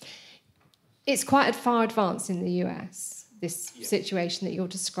quite far advanced in the US, this situation that you're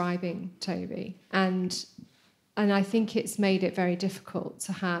describing, Toby, and I think it's made it very difficult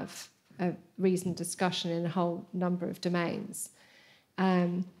to have a reasoned discussion in a whole number of domains.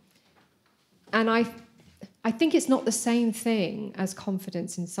 And I think it's not the same thing as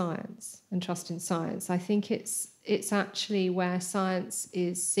confidence in science and trust in science. I think it's actually where science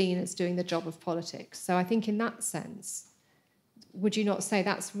is seen as doing the job of politics. So I think in that sense, would you not say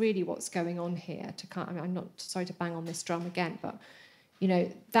that's really what's going on here? I'm not sorry to bang on this drum again, but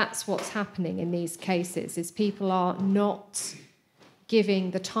that's what's happening in these cases, is people are not giving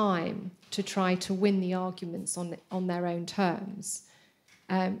the time to try to win the arguments on their own terms.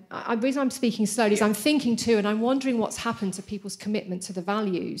 The reason I'm speaking slowly is I'm thinking too, and I'm wondering what's happened to people's commitment to the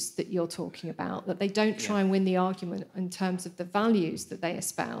values that you're talking about, that they don't try and win the argument in terms of the values that they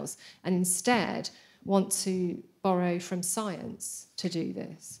espouse, and instead want to borrow from science to do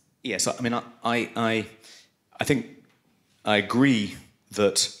this. Yes, I mean, I think I agree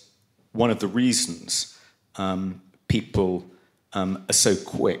that one of the reasons people are so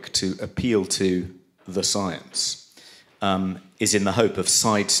quick to appeal to the science is in the hope of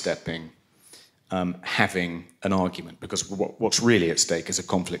sidestepping having an argument, because what's really at stake is a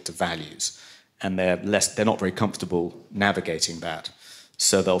conflict of values, and they're not very comfortable navigating that.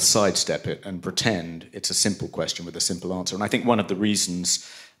 So they'll sidestep it and pretend it's a simple question with a simple answer. And I think one of the reasons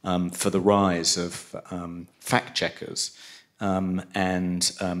for the rise of fact checkers and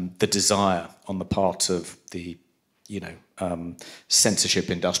the desire on the part of the censorship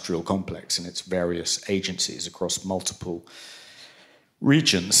industrial complex and its various agencies across multiple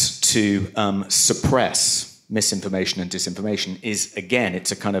regions to suppress misinformation and disinformation is, again,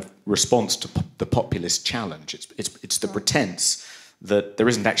 it's a kind of response to the populist challenge. It's the pretense that there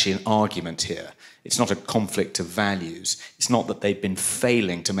isn't actually an argument here. It's not a conflict of values. It's not that they've been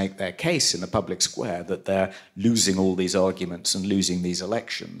failing to make their case in the public square, that they're losing all these arguments and losing these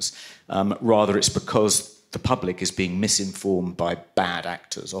elections. Rather, it's because the public is being misinformed by bad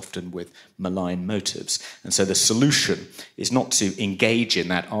actors, often with malign motives. And so the solution is not to engage in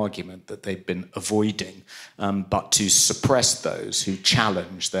that argument that they've been avoiding, but to suppress those who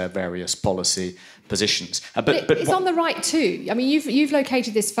challenge their various policy positions. But it's on the right too. I mean, you've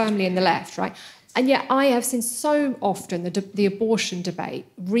located this firmly in the left, right? And yet I have seen so often the abortion debate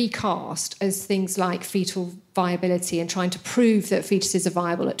recast as things like fetal viability and trying to prove that fetuses are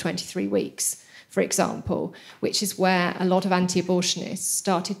viable at 23 weeks, for example, which is where a lot of anti-abortionists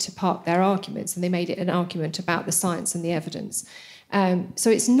started to park their arguments, and they made it an argument about the science and the evidence. So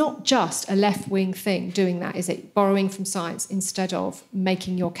it's not just a left-wing thing doing that, is it? Borrowing from science instead of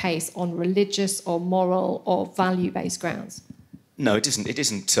making your case on religious or moral or value-based grounds. No, it isn't. It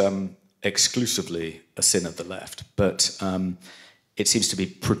isn't exclusively a sin of the left, but it seems to be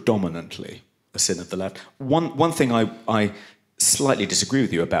predominantly a sin of the left. One thing I slightly disagree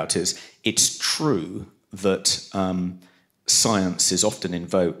with you about is it's true that science is often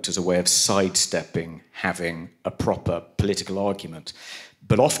invoked as a way of sidestepping having a proper political argument,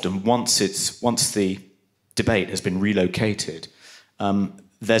 but often once the debate has been relocated,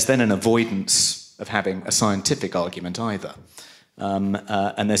 there's then an avoidance of having a scientific argument either.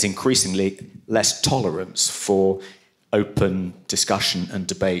 And there's increasingly less tolerance for open discussion and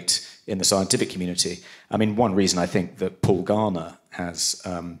debate in the scientific community. I mean, one reason I think that Paul Garner has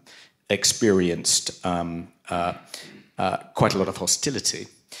experienced quite a lot of hostility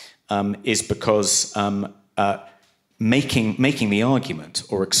is because making the argument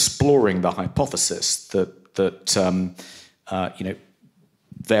or exploring the hypothesis that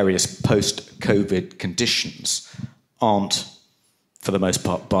various post-COVID conditions aren't, for the most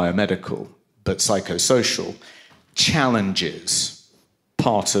part, biomedical, but psychosocial, challenges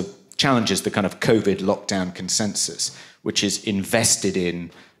the kind of COVID lockdown consensus, which is invested in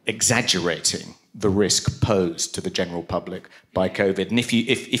exaggerating the risk posed to the general public by COVID. And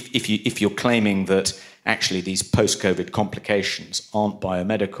if you're claiming that actually these post-COVID complications aren't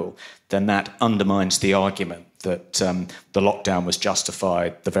biomedical, then that undermines the argument that the lockdown was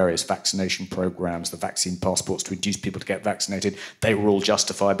justified, the various vaccination programs, the vaccine passports to induce people to get vaccinated, they were all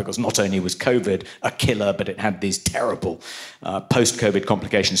justified because not only was COVID a killer, but it had these terrible post-COVID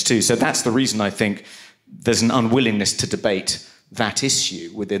complications too. So that's the reason I think there's an unwillingness to debate that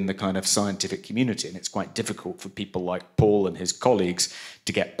issue within the kind of scientific community, and it's quite difficult for people like Paul and his colleagues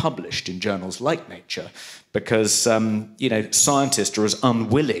to get published in journals like Nature because scientists are as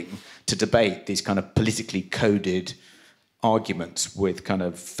unwilling to debate these kind of politically coded arguments with kind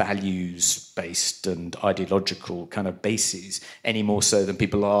of values-based and ideological kind of bases any more so than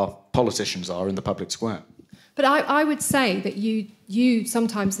politicians are in the public square. But I would say that you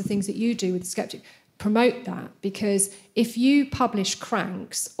sometimes the things that you do with the Skeptic promote that, because if you publish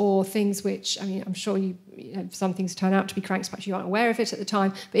cranks or things which, I mean, I'm sure some things turn out to be cranks, perhaps you aren't aware of it at the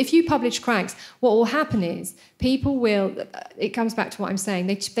time, but if you publish cranks, what will happen is people will, it comes back to what I'm saying,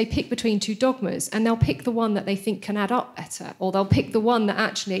 they pick between two dogmas and they'll pick the one that they think can add up better, or they'll pick the one that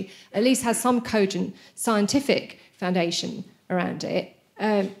actually at least has some cogent scientific foundation around it.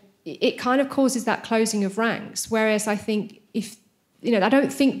 It kind of causes that closing of ranks, whereas I think I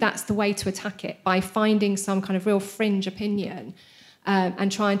don't think that's the way to attack it, by finding some kind of real fringe opinion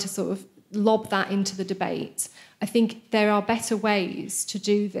and trying to sort of lob that into the debate. I think there are better ways to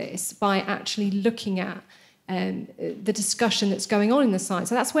do this by actually looking at the discussion that's going on in the science.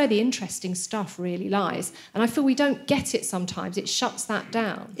 So that's where the interesting stuff really lies. And I feel we don't get it sometimes. It shuts that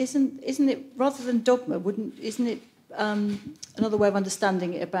down. Isn't it, rather than dogma, isn't it another way of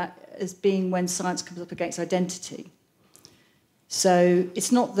understanding it as being when science comes up against identity? So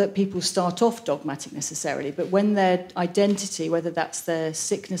it's not that people start off dogmatic necessarily, but when their identity, whether that's their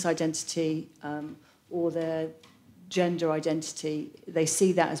sickness identity or their gender identity, they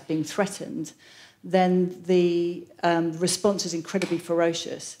see that as being threatened, then the response is incredibly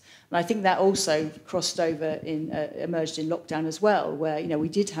ferocious. And I think that also crossed over emerged in lockdown as well, where, you know, we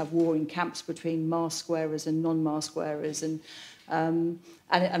did have warring camps between mask wearers and non-mask wearers, and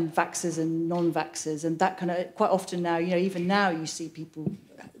vaxxers and non-vaxxers, and that kind of, quite often now, you know, even now you see people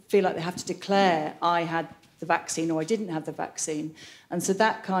feel like they have to declare, I had the vaccine or I didn't have the vaccine. And so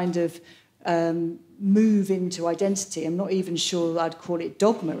that kind of move into identity, I'm not even sure I'd call it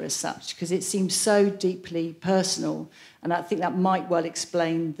dogma as such, because it seems so deeply personal, and I think that might well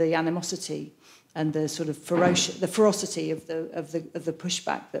explain the animosity and the sort of ferocity of the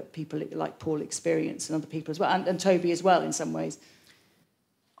pushback that people like Paul experience, and other people as well, and Toby as well in some ways.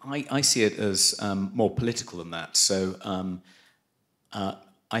 I see it as more political than that. So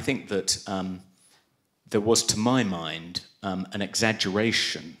I think that there was, to my mind, an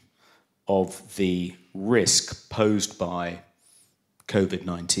exaggeration of the risk posed by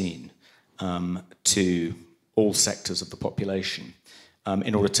COVID-19 to all sectors of the population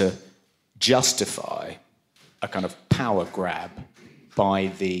in order to justify a kind of power grab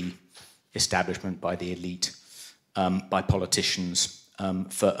by the establishment, by the elite, by politicians,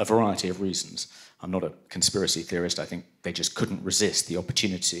 for a variety of reasons. I'm not a conspiracy theorist. I think they just couldn't resist the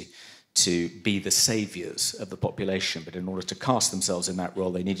opportunity to be the saviours of the population, but in order to cast themselves in that role,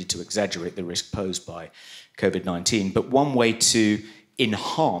 they needed to exaggerate the risk posed by COVID-19. But one way to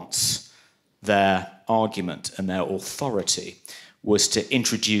enhance their argument and their authority was to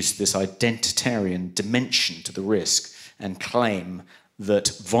introduce this identitarian dimension to the risk and claim that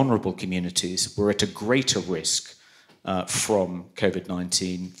vulnerable communities were at a greater risk from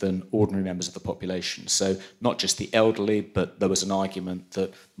COVID-19 than ordinary members of the population. So not just the elderly, but there was an argument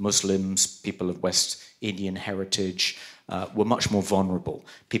that Muslims, people of West Indian heritage, were much more vulnerable.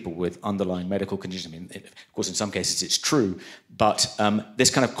 People with underlying medical conditions. I mean, of course, in some cases it's true, but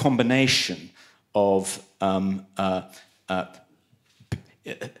this kind of combination of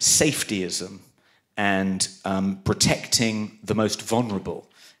safetyism and protecting the most vulnerable.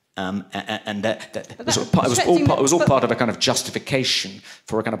 And it was all part of a kind of justification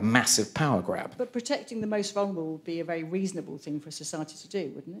for a kind of massive power grab. But protecting the most vulnerable would be a very reasonable thing for society to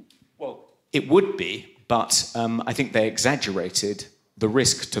do, wouldn't it? Well, it would be, but I think they exaggerated the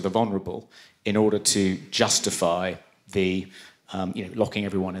risk to the vulnerable in order to justify the locking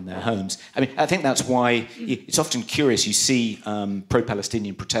everyone in their homes. I mean, I think that's why it's often curious. You see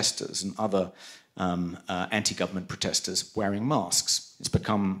pro-Palestinian protesters and other anti-government protesters wearing masks. It's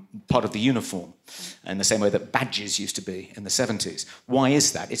become part of the uniform in the same way that badges used to be in the 70s. Why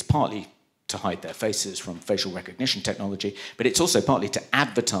is that? It's partly to hide their faces from facial recognition technology, but it's also partly to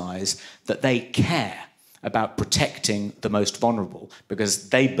advertise that they care about protecting the most vulnerable, because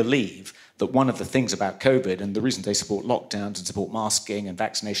they believe that one of the things about COVID, and the reason they support lockdowns and support masking and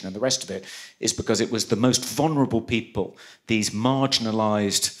vaccination and the rest of it, is because it was the most vulnerable people, these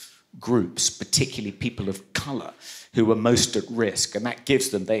marginalised groups, particularly people of colour, who were most at risk, and that gives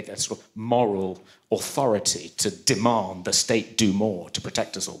them that sort of moral authority to demand the state do more to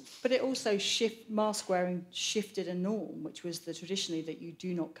protect us all. But it also mask wearing shifted a norm, which was traditionally that we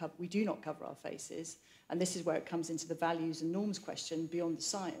do not cover our faces, and this is where it comes into the values and norms question beyond the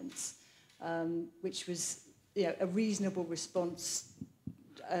science, which was, you know, a reasonable response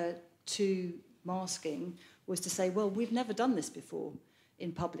to masking was to say, well, we've never done this before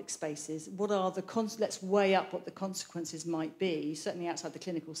in public spaces. What are the let's weigh up what the consequences might be, certainly outside the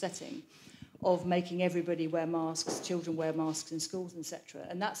clinical setting, of making everybody wear masks, children wear masks in schools, etc.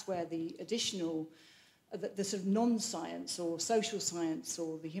 And that's where the additional, the sort of non-science or social science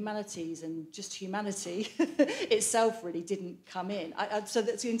or the humanities and just humanity itself really didn't come in. So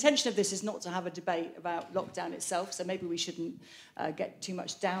the intention of this is not to have a debate about lockdown itself, so maybe we shouldn't get too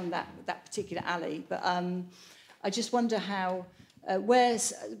much down that particular alley. But I just wonder how,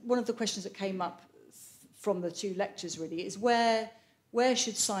 where's one of the questions that came up from the two lectures really is where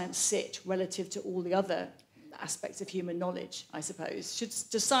should science sit relative to all the other aspects of human knowledge, I suppose?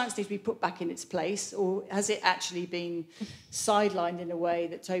 Does science need to be put back in its place, or has it actually been sidelined in a way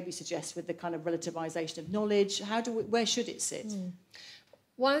that Toby suggests with the kind of relativization of knowledge? Where should it sit?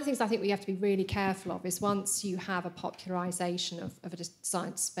 One of the things I think we have to be really careful of is once you have a popularisation of a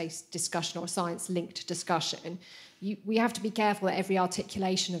science-based discussion or a science-linked discussion, we have to be careful that every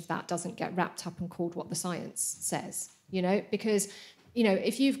articulation of that doesn't get wrapped up and called what the science says, you know, because, you know,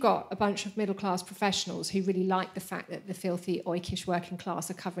 if you've got a bunch of middle-class professionals who really like the fact that the filthy, oikish working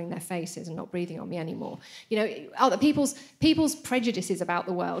class are covering their faces and not breathing on me anymore, you know, other people's prejudices about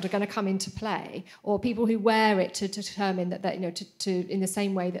the world are going to come into play, or people who wear it to determine that, you know, to in the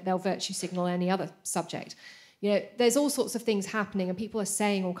same way that they'll virtue signal any other subject. You know, there's all sorts of things happening and people are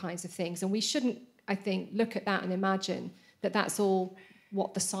saying all kinds of things, and we shouldn't I think, look at that and imagine that that's all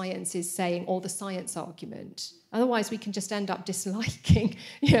what the science is saying, or the science argument. Otherwise, we can just end up disliking,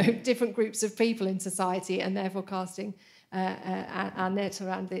 different groups of people in society, and therefore casting our net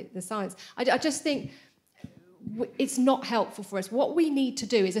around the science. I just think it's not helpful for us. What we need to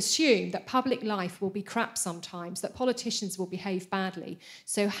do is assume that public life will be crap sometimes, that politicians will behave badly.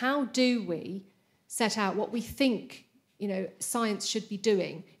 So how do we set out what we think, science should be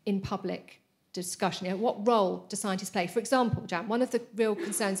doing in public discussion? What role do scientists play? For example, Jan, one of the real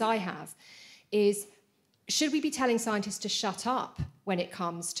concerns I have is, should we be telling scientists to shut up when it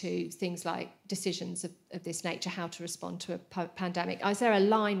comes to things like decisions of this nature, how to respond to a pandemic? Is there a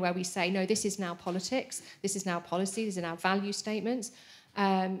line where we say, no, this is now politics, this is now policy, these are now value statements?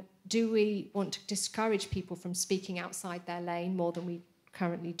 Do we want to discourage people from speaking outside their lane more than we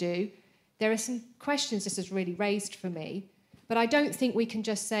currently do? There are some questions this has really raised for me, but I don't think we can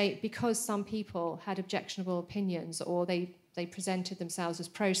just say, because some people had objectionable opinions, or they presented themselves as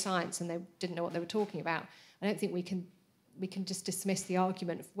pro-science and they didn't know what they were talking about, I don't think we can just dismiss the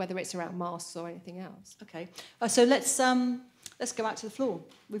argument, whether it's around masks or anything else. Okay, so let's go back to the floor.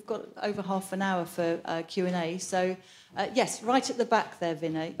 We've got over half an hour for Q&A. So yes, right at the back there,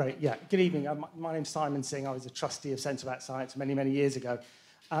 Vinay. Right, yeah. Good evening. My name's Simon Singh. I was a trustee of Centre About Science many, many years ago.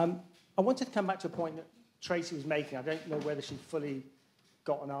 I wanted to come back to a point that Tracy was making. I don't know whether she fully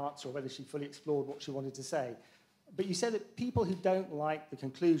got an answer or whether she fully explored what she wanted to say. But you said that people who don't like the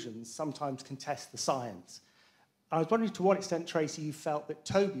conclusions sometimes contest the science. I was wondering to what extent, Tracy, you felt that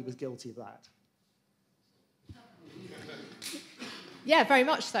Toby was guilty of that. Yeah, very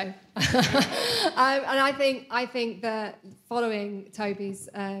much so. And I think that following Toby's,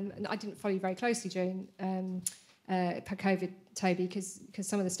 and I didn't follow you very closely during COVID, Toby, because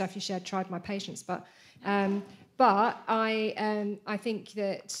some of the stuff you shared tried my patience. But I think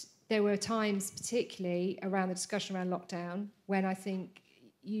that there were times, particularly around the discussion around lockdown, when I think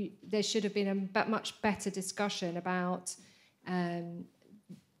there should have been a much better discussion about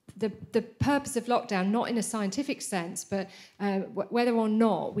the purpose of lockdown, not in a scientific sense, but whether or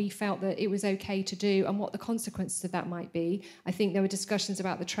not we felt that it was okay to do and what the consequences of that might be. I think there were discussions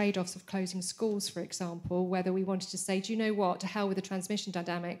about the trade-offs of closing schools, for example, whether we wanted to say, do you know what, to hell with the transmission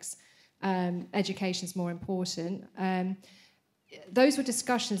dynamics, education's more important. Those were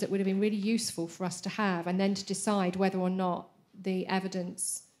discussions that would have been really useful for us to have, and then to decide whether or not the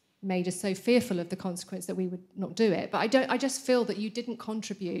evidence made us so fearful of the consequence that we would not do it. But I just feel that you didn't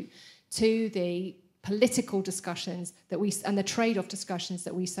contribute to the political discussions that and the trade-off discussions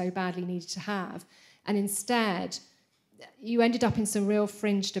that we so badly needed to have. And instead, you ended up in some real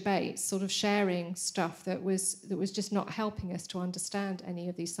fringe debates, sort of sharing stuff that was just not helping us to understand any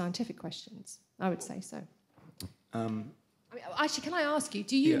of these scientific questions. I would say so. Actually, can I ask you,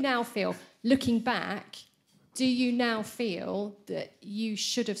 do you now feel, looking back, do you now feel that you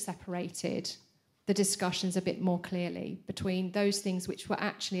should have separated the discussions a bit more clearly between those things which were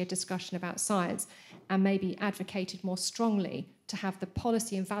actually a discussion about science, and maybe advocated more strongly to have the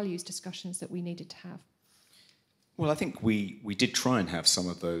policy and values discussions that we needed to have? Well, I think we did try and have some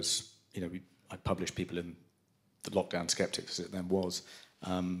of those. I published people in the Lockdown Skeptics, as it then was,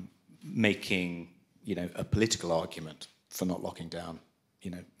 making a political argument for not locking down,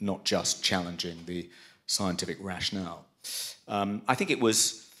 not just challenging the scientific rationale. I think it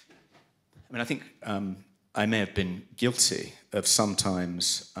was, I think I may have been guilty of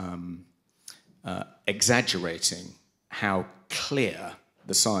sometimes exaggerating how clear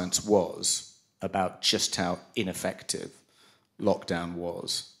the science was about just how ineffective lockdown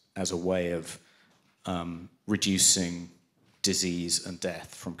was as a way of reducing disease and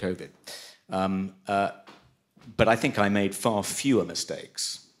death from COVID. But I think I made far fewer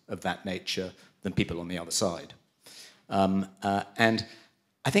mistakes of that nature than people on the other side. And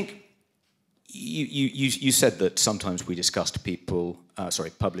I think you said that sometimes we discussed people,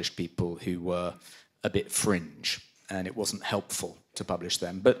 published people who were a bit fringe, and it wasn't helpful to publish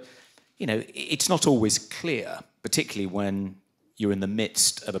them. But, it's not always clear, particularly when you're in the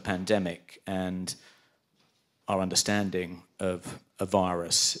midst of a pandemic and our understanding of a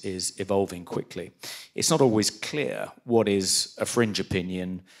virus is evolving quickly. It's not always clear what is a fringe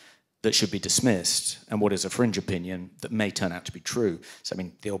opinion that should be dismissed and what is a fringe opinion that may turn out to be true. So,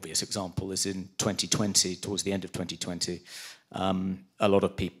 the obvious example is in 2020, towards the end of 2020, a lot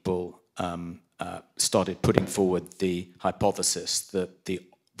of people started putting forward the hypothesis that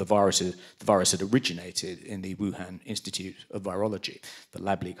the virus had originated in the Wuhan Institute of Virology, the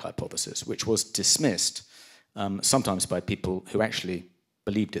lab leak hypothesis, which was dismissed sometimes by people who actually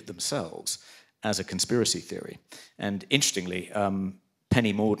believed it themselves as a conspiracy theory. And interestingly,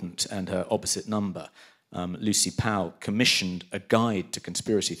 Penny Mordaunt and her opposite number, Lucy Powell, commissioned a guide to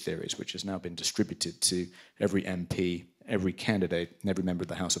conspiracy theories, which has now been distributed to every MP, every candidate, and every member of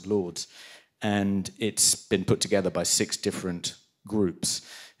the House of Lords. And it's been put together by 6 different groups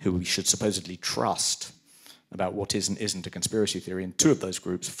who we should supposedly trust about what is and isn't a conspiracy theory. And 2 of those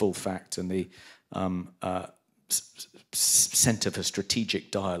groups, Full Fact and the Centre for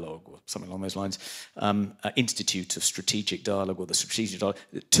Strategic Dialogue, or something along those lines, Institute of Strategic Dialogue, or the Strategic Dialogue,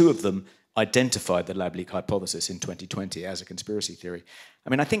 2 of them identified the lab leak hypothesis in 2020 as a conspiracy theory. I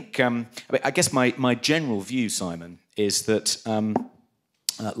mean, I think, I guess my general view, Simon, is that,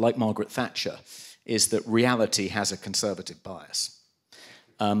 like Margaret Thatcher, is that reality has a conservative bias.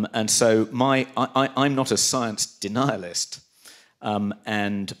 And so I'm not a science denialist.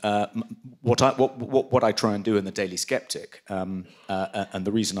 And what I try and do in the Daily Skeptic, and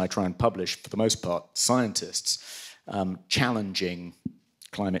the reason I try and publish, for the most part, scientists challenging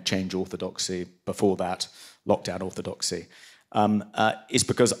climate change orthodoxy, before that, lockdown orthodoxy, is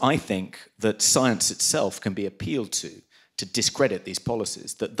because I think that science itself can be appealed to discredit these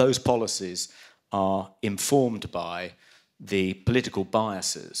policies, that those policies are informed by the political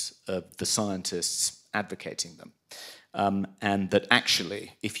biases of the scientists advocating them. And that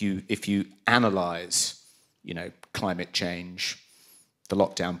actually, if you analyse, climate change, the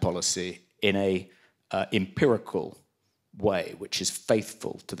lockdown policy in a empirical way, which is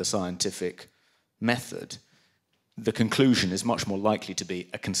faithful to the scientific method, the conclusion is much more likely to be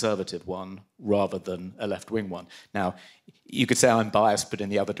a conservative one rather than a left-wing one. Now, you could say I'm biased, but in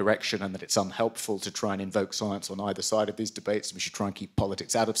the other direction, and that it's unhelpful to try and invoke science on either side of these debates. We should try and keep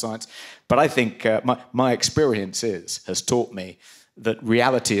politics out of science. But I think my experience has taught me that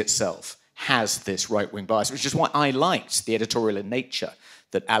reality itself has this right-wing bias, which is why I liked the editorial in Nature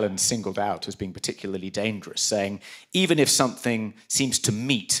that Alan singled out as being particularly dangerous, saying even if something seems to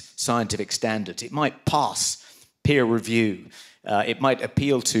meet scientific standards, it might pass peer review, it might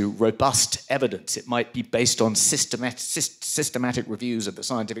appeal to robust evidence, it might be based on systematic reviews of the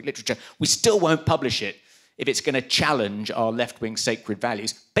scientific literature. We still won't publish it if it's going to challenge our left-wing sacred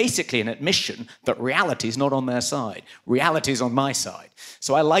values. Basically an admission that reality is not on their side. Reality is on my side.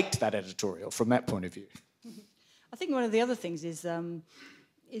 So I liked that editorial from that point of view. I think one of the other things is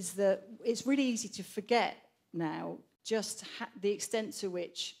that it's really easy to forget now just the extent to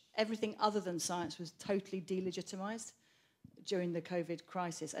which everything other than science was totally delegitimised during the COVID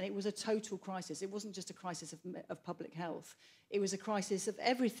crisis. And it was a total crisis. It wasn't just a crisis of public health. It was a crisis of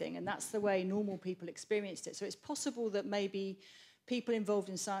everything. And that's the way normal people experienced it. So it's possible that maybe people involved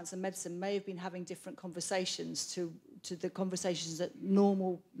in science and medicine may have been having different conversations to the conversations that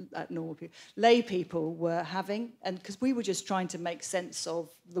normal people, lay people were having. And because we were just trying to make sense of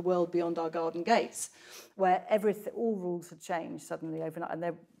the world beyond our garden gates, where all rules had changed suddenly overnight.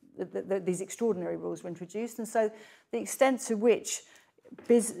 And these extraordinary rules were introduced. And so the extent to which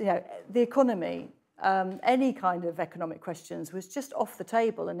the economy, any kind of economic questions was just off the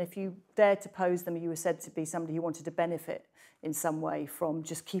table. And if you dared to pose them, you were said to be somebody who wanted to benefit in some way from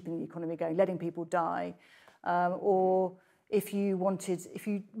just keeping the economy going, letting people die. Or if you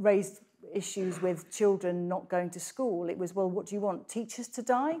raised issues with children not going to school, it was, well, what do you want? Teachers to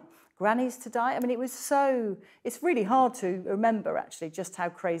die? Grannies to die? I mean, it's really hard to remember, actually, just how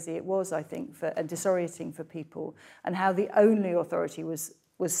crazy it was, I think, and disorienting for people, and how the only authority was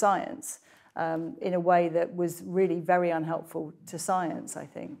science, in a way that was really very unhelpful to science, I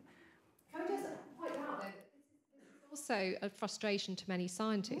think. Can I just point out, though, that it's also a frustration to many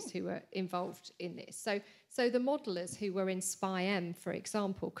scientists who were involved in this. So the modellers who were in SPI-M, for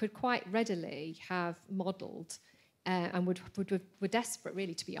example, could quite readily have modelled and were desperate,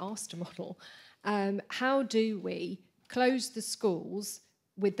 really, to be asked to model. How do we close the schools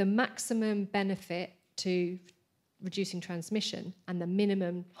with the maximum benefit to reducing transmission and the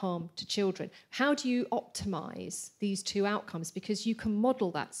minimum harm to children? How do you optimise these 2 outcomes? Because you can model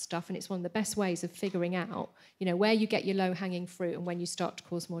that stuff, and it's one of the best ways of figuring out, where you get your low-hanging fruit and when you start to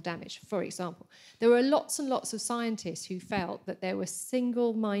cause more damage. For example, there were lots and lots of scientists who felt that there were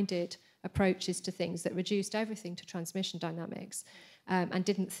single-minded approaches to things that reduced everything to transmission dynamics, and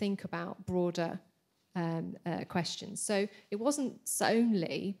didn't think about broader questions. So it wasn't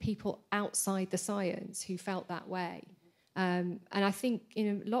only people outside the science who felt that way. And I think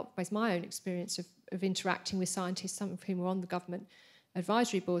in a lot of ways my own experience of interacting with scientists, some of whom were on the government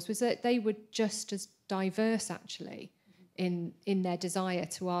advisory boards, was that they were just as diverse, actually, in their desire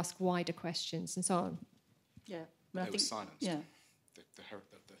to ask wider questions and so on. Yeah. There was silence. Yeah.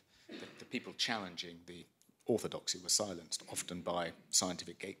 The people challenging the orthodoxy were silenced, often by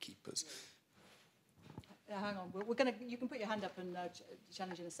scientific gatekeepers. hang on. We're going to. You can put your hand up and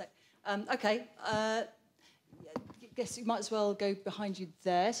challenge in a sec. Okay. Guess you might as well go behind you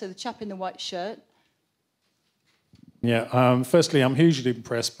there. So the chap in the white shirt. Yeah. Firstly, I'm hugely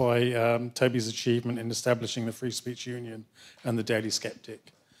impressed by Toby's achievement in establishing the Free Speech Union and the Daily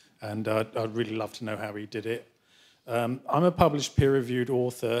Sceptic, and I'd really love to know how he did it. I'm a published peer-reviewed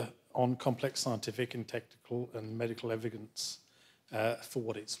author on complex scientific and technical and medical evidence for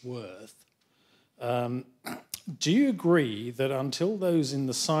what it's worth. Do you agree that until those in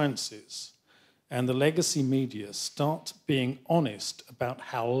the sciences and the legacy media start being honest about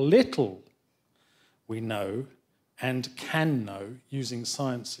how little we know and can know using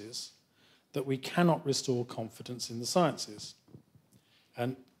sciences, that we cannot restore confidence in the sciences?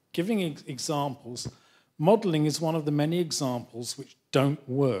 And giving examples, modelling is one of the many examples which don't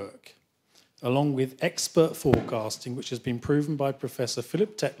work, along with expert forecasting, which has been proven by Professor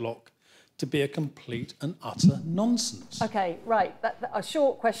Philip Tetlock to be a complete and utter nonsense. Okay, right. A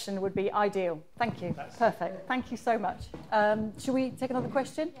short question would be ideal. Thank you. Perfect. Thank you so much. Shall we take another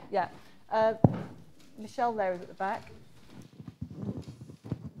question? Yeah. Michelle there is at the back.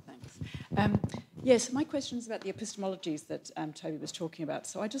 Thanks. Yes, my question is about the epistemologies that Toby was talking about.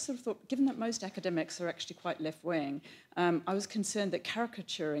 So I just sort of thought, given that most academics are actually quite left-wing, I was concerned that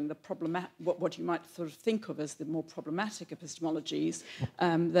caricaturing the what you might sort of think of as the more problematic epistemologies,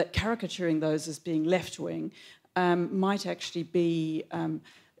 that caricaturing those as being left-wing might actually be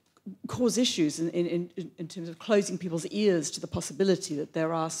cause issues in terms of closing people's ears to the possibility that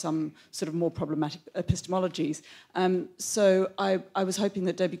there are some sort of more problematic epistemologies. So I was hoping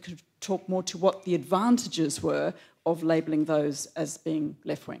that Toby could talk more to what the advantages were of labelling those as being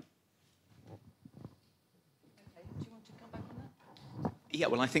left-wing. Okay. Do you want to come back on that? Yeah,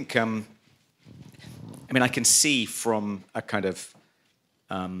 well, I think, I mean, I can see from a kind of,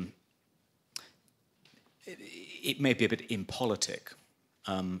 it may be a bit impolitic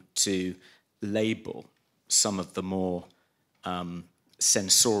to label some of the more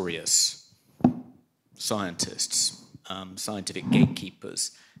censorious scientists, scientific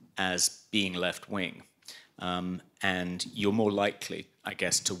gatekeepers, as being left-wing. And you're more likely, I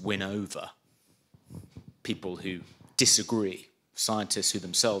guess, to win over people who disagree, scientists who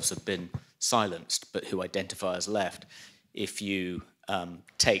themselves have been silenced but who identify as left, if you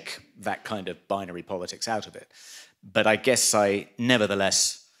take that kind of binary politics out of it. But I guess I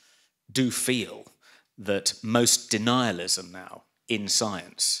nevertheless do feel that most denialism now in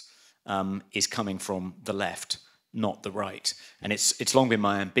science is coming from the left, not the right. And it's long been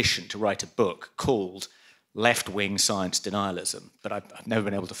my ambition to write a book called Left-Wing Science Denialism, but I've never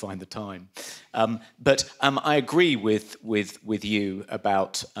been able to find the time. But I agree with you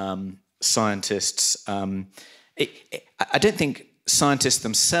about scientists. I don't think scientists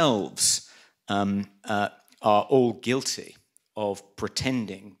themselves are all guilty of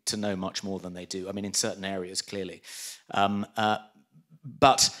pretending to know much more than they do. I mean, in certain areas, clearly.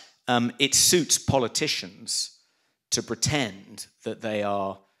 But it suits politicians to pretend that they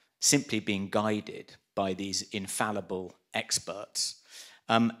are simply being guided by these infallible experts.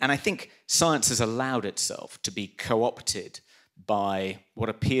 And I think science has allowed itself to be co-opted by what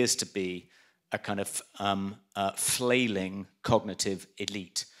appears to be a kind of flailing cognitive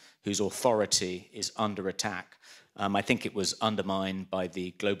elite whose authority is under attack. I think it was undermined by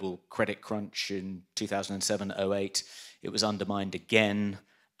the global credit crunch in 2007-08. It was undermined again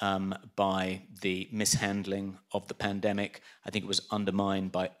by the mishandling of the pandemic. I think it was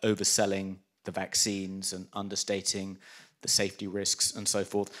undermined by overselling the vaccines and understating the safety risks and so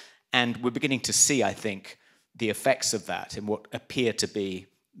forth. And we're beginning to see, I think, the effects of that in what appear to be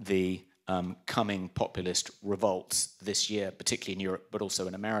the coming populist revolts this year, particularly in Europe, but also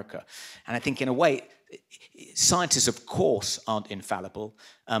in America. And I think in a way, scientists, of course, aren't infallible.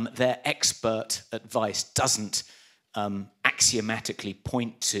 Their expert advice doesn't axiomatically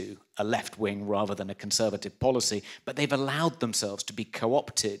point to a left-wing rather than a conservative policy, but they've allowed themselves to be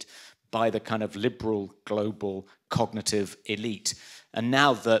co-opted by the kind of liberal, global, cognitive elite. And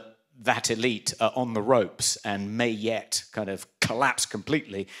now that that elite are on the ropes and may yet kind of collapse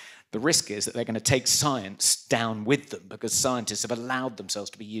completely, the risk is that they're going to take science down with them because scientists have allowed themselves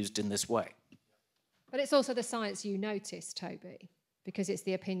to be used in this way. But it's also the science you notice, Toby, because it's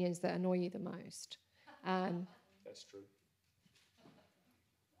the opinions that annoy you the most. That's true.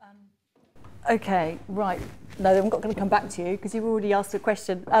 Okay, right. No, I'm not going to come back to you because you've already asked a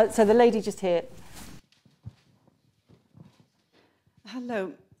question. So the lady just here.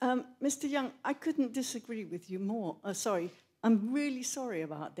 Hello. Mr. Young, I couldn't disagree with you more. Sorry, I'm really sorry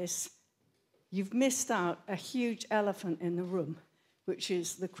about this. You've missed out a huge elephant in the room, which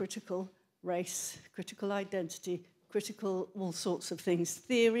is the critical race, critical identity, critical all sorts of things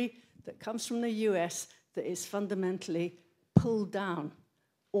theory that comes from the US that is fundamentally pulled down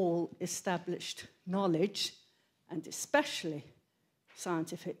all established knowledge, and especially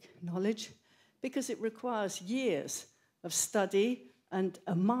scientific knowledge, because it requires years of study and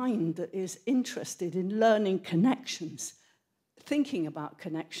a mind that is interested in learning connections, thinking about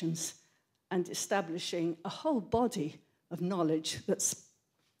connections, and establishing a whole body of knowledge that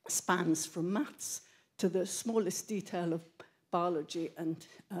spans from maths to the smallest detail of biology and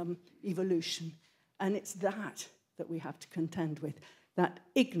evolution. And it's that we have to contend with, that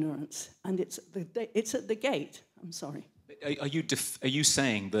ignorance, and it's at the gate. I'm sorry. Are you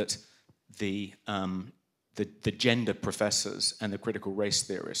saying that the gender professors and the critical race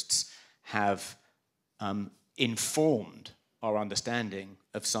theorists have informed our understanding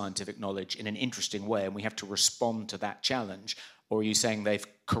of scientific knowledge in an interesting way, and we have to respond to that challenge? Or are you saying they've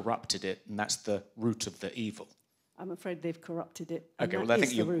corrupted it, and that's the root of the evil? I'm afraid they've corrupted it. Okay, well, I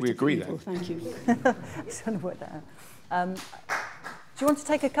think we agree then. Thank you. Just want to work that out. Do you want to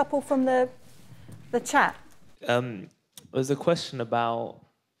take a couple from the chat? There's a question about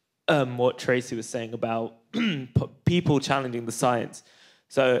what Tracy was saying about people challenging the science.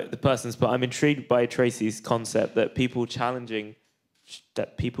 So the person's put, I'm intrigued by Tracy's concept that people challenge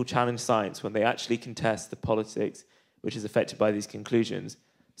science when they actually contest the politics which is affected by these conclusions.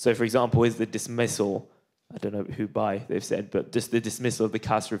 So, for example, is the dismissal, I don't know who by they've said, but just the dismissal of the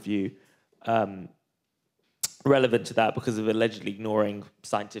Cass review relevant to that because of allegedly ignoring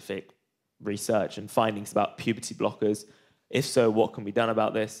scientific research and findings about puberty blockers? If so, what can be done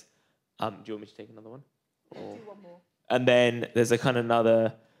about this? Do you want me to take another one? Or... Do one more. And then there's a kind of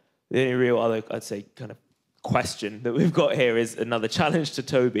another, the only real other, I'd say, kind of question that we've got here is another challenge to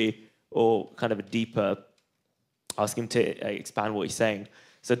Toby, or kind of a deeper, ask him to expand what he's saying.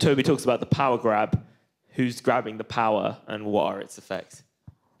 So Toby talks about the power grab. Who's grabbing the power and what are its effects?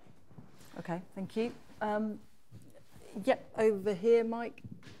 Okay, thank you. Yep, over here, Mike.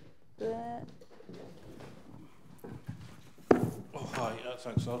 There. Oh, hi,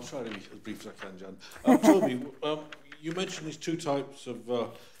 thanks. I'll try to be as brief as I can, Jan. Toby, you mentioned these two types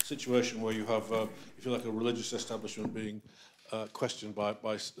of situation where you have, if you like, a religious establishment being questioned by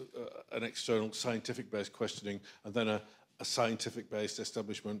an external scientific-based questioning, and then a scientific-based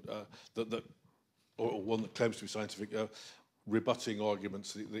establishment or one that claims to be scientific, rebutting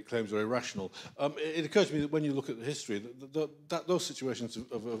arguments that it claims are irrational. It occurs to me that when you look at the history, that those situations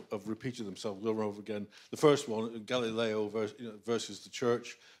have repeated themselves over and over again. The first one, Galileo versus the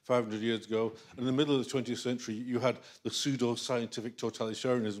church 500 years ago. And in the middle of the 20th century, you had the pseudo-scientific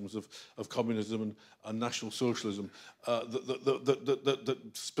totalitarianisms of communism and National Socialism that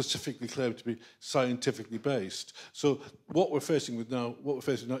specifically claimed to be scientifically based. So what we're facing with now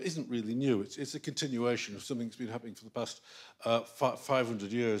isn't really new. It's a continuation of something that's been happening for the past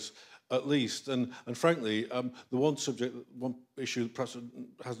 500 years at least. And frankly, the one issue that perhaps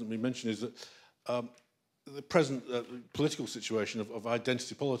hasn't been mentioned is that the present political situation of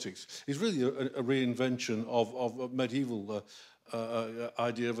identity politics is really a reinvention of a medieval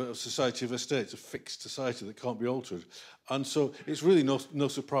idea of a society of estates, a fixed society that can't be altered. And so it's really no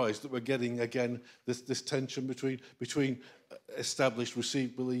surprise that we're getting, again, this tension between established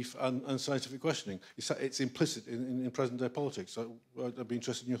received belief and scientific questioning. It's implicit in present-day politics. So I'd be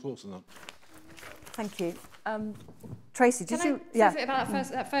interested in your thoughts on that. Thank you. Tracy, did you... Yeah. About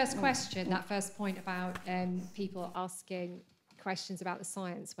that first question, that first point about people asking questions about the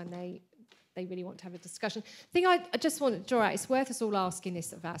science when they really want to have a discussion. The thing I just want to draw out, it's worth us all asking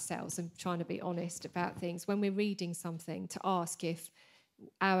this of ourselves and trying to be honest about things. When we're reading something, to ask if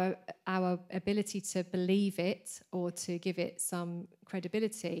our ability to believe it or to give it some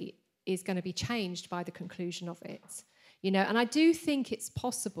credibility is going to be changed by the conclusion of it. And I do think it's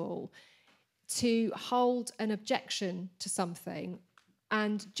possible to hold an objection to something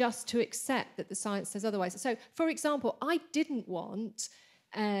and just to accept that the science says otherwise. So, for example, I didn't want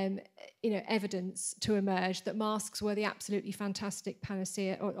evidence to emerge that masks were the absolutely fantastic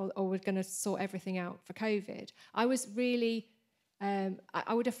panacea or were going to sort everything out for COVID. I was really,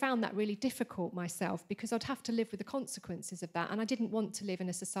 I would have found that really difficult myself because I'd have to live with the consequences of that, and I didn't want to live in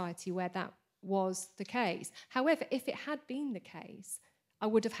a society where that was the case. However, if it had been the case, I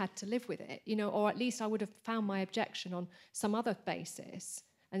would have had to live with it, or at least I would have found my objection on some other basis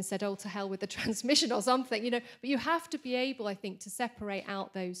and said, oh, to hell with the transmission or something, But you have to be able, I think, to separate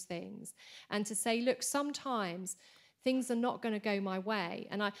out those things and to say, look, sometimes things are not going to go my way.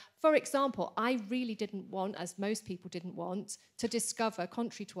 And for example, I really didn't want, as most people didn't want, to discover,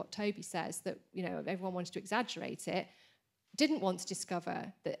 contrary to what Toby says, that, everyone wanted to exaggerate it, didn't want to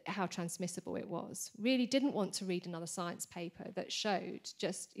discover how transmissible it was, really didn't want to read another science paper that showed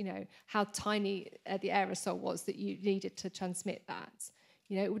just, how tiny the aerosol was that you needed to transmit that.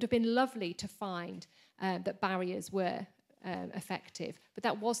 It would have been lovely to find that barriers were effective, but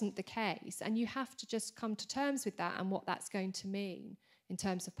that wasn't the case. And you have to just come to terms with that and what that's going to mean in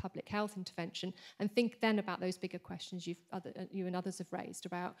terms of public health intervention, and think then about those bigger questions you and others have raised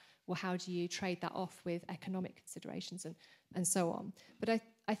about, well, how do you trade that off with economic considerations and so on. But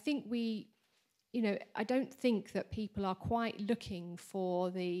I think I don't think that people are quite looking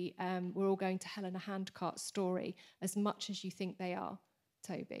for the we're all going to hell in a handcart story as much as you think they are,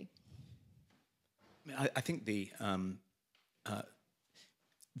 Toby. I think the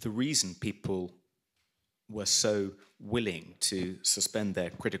reason people were so willing to suspend their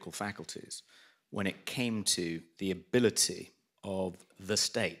critical faculties when it came to the ability of the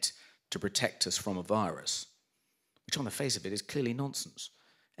state to protect us from a virus, which on the face of it is clearly nonsense,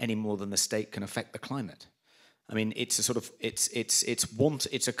 any more than the state can affect the climate. I mean, it's a sort of, it's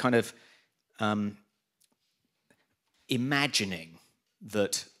a kind of imagining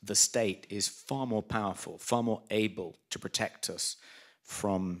that the state is far more powerful, far more able to protect us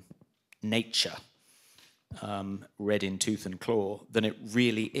from nature, red in tooth and claw, than it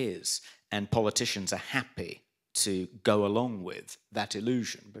really is. And politicians are happy to go along with that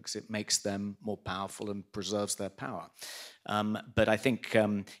illusion because it makes them more powerful and preserves their power. But I think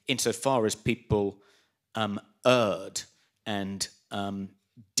insofar as people erred and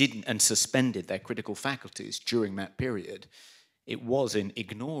didn't and suspended their critical faculties during that period, it was in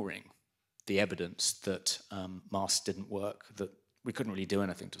ignoring the evidence that masks didn't work, that we couldn't really do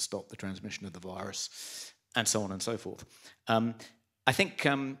anything to stop the transmission of the virus, and so on and so forth. I think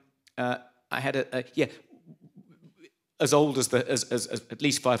I had as old as at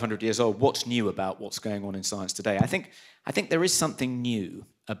least 500 years old. What's new about what's going on in science today? I think there is something new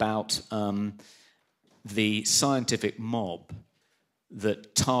about the scientific mob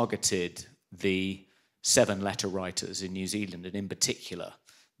that targeted the 7 letter writers in New Zealand, and in particular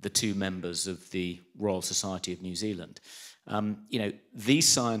the 2 members of the Royal Society of New Zealand. These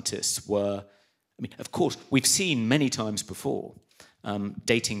scientists were, of course, we've seen many times before,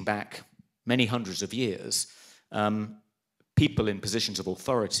 dating back many hundreds of years, people in positions of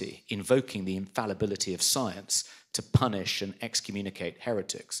authority invoking the infallibility of science to punish and excommunicate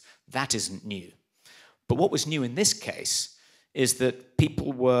heretics. That isn't new. But what was new in this case is that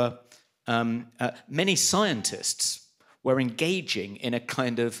people were, many scientists were engaging in a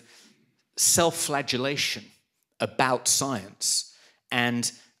kind of self-flagellation about science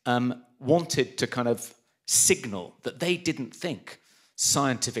and wanted to kind of signal that they didn't think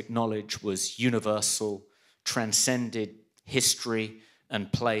scientific knowledge was universal, transcended history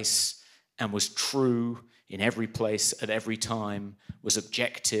and place, and was true in every place at every time, was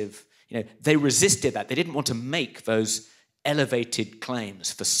objective. They resisted that. They didn't want to make those elevated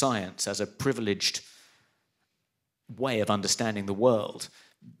claims for science as a privileged way of understanding the world,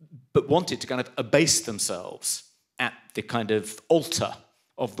 but wanted to kind of abase themselves at the kind of altar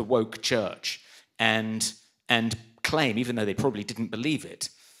of the woke church and claim, even though they probably didn't believe it,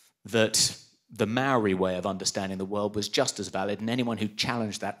 that the Maori way of understanding the world was just as valid, and anyone who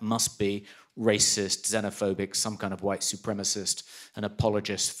challenged that must be racist, xenophobic, some kind of white supremacist, an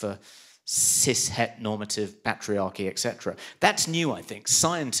apologist for cis-het normative patriarchy, etc. That's new, I think.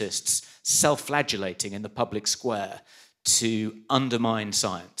 Scientists self-flagellating in the public square to undermine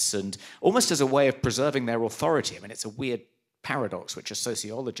science, and almost as a way of preserving their authority. It's a weird paradox which a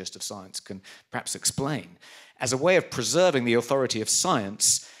sociologist of science can perhaps explain. As a way of preserving the authority of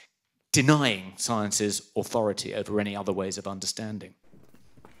science, denying science's authority over any other ways of understanding.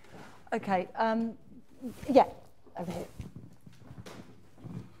 Okay, over here.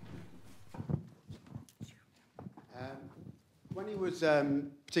 When he was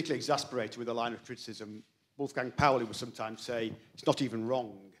particularly exasperated with a line of criticism, Wolfgang Pauli would sometimes say, it's not even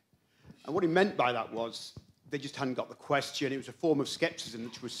wrong. And what he meant by that was they just hadn't got the question. It was a form of scepticism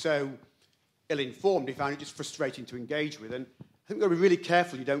which was so ill-informed, he found it just frustrating to engage with. And I think we've got to be really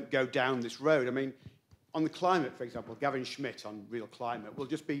careful you don't go down this road. On the climate, for example, Gavin Schmidt on Real Climate will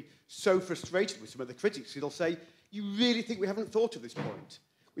just be so frustrated with some of the critics. He'll say, you really think we haven't thought of this point?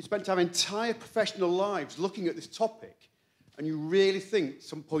 We spent our entire professional lives looking at this topic, and you really think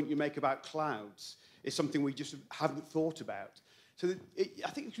some point you make about clouds is something we just haven't thought about. So I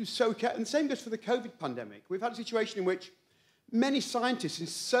think it was so careful. And the same goes for the COVID pandemic. We've had a situation in which many scientists in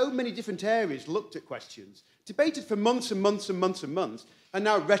so many different areas looked at questions, debated for months and months and months and months, and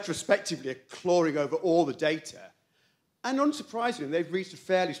now retrospectively are clawing over all the data. And unsurprisingly, they've reached a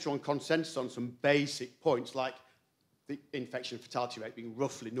fairly strong consensus on some basic points, like the infection fatality rate being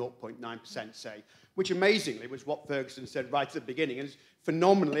roughly 0.9%, say, which amazingly was what Ferguson said right at the beginning, and is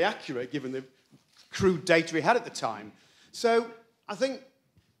phenomenally accurate given the crude data he had at the time. So I think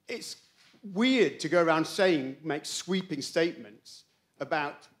it's weird to go around make sweeping statements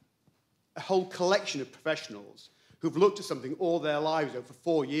about a whole collection of professionals who've looked at something all their lives over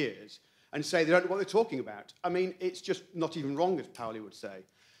 4 years and say they don't know what they're talking about. I mean, it's just not even wrong, as Pauli would say.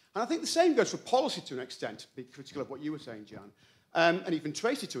 And I think the same goes for policy to an extent, to be critical of what you were saying, Jan, and even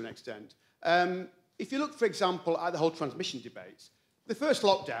Tracy to an extent. If you look, for example, at the whole transmission debates, the first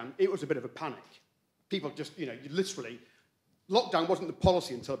lockdown, it was a bit of a panic. People just, you literally, lockdown wasn't the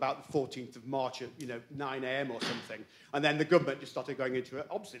policy until about the 14th of March at, 9 a.m. or something. And then the government just started going into it.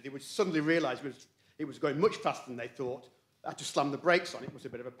 Obviously, they would suddenly realise it was going much faster than they thought. They had to slam the brakes on it. It was a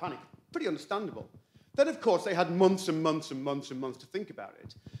bit of a panic. Pretty understandable. Then, of course, they had months and months and months and months to think about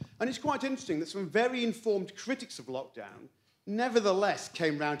it. And it's quite interesting that some very informed critics of lockdown nevertheless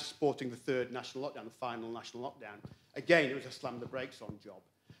came round to supporting the third national lockdown, the final national lockdown. Again, it was a slam the brakes on job.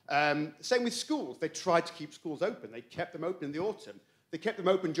 Same with schools. They tried to keep schools open. They kept them open in the autumn. They kept them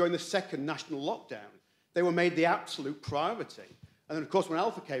open during the second national lockdown. They were made the absolute priority. And then, of course, when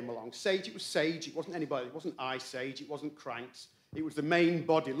Alpha came along, SAGE, it was SAGE. It wasn't anybody. It wasn't iSAGE. It wasn't Cranks. It was the main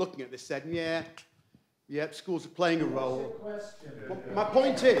body looking at this, said, yeah, schools are playing a role. My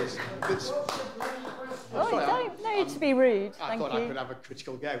point is that... Oh, sorry, you don't need to be rude. I thought I could have a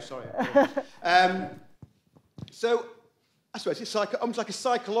critical go, sorry. So, I suppose it's almost like a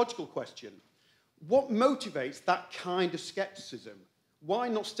psychological question. What motivates that kind of scepticism? Why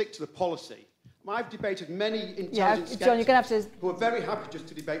not stick to the policy? I've debated many intelligent skeptics John, you're going to have to... who are very happy just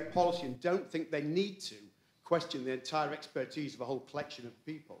to debate policy and don't think they need to question the entire expertise of a whole collection of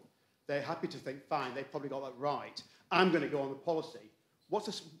people. They're happy to think, fine, they've probably got that right. I'm going to go on the policy.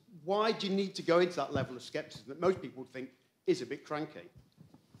 Why do you need to go into that level of scepticism that most people would think is a bit cranky?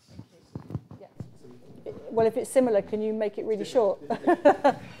 Well, if it's similar, can you make it really short?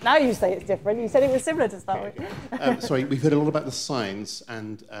 Now you say it's different. You said it was similar to start with. Sorry, we've heard a lot about the science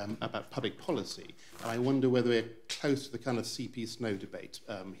and about public policy. And I wonder whether we're close to the kind of CP Snow debate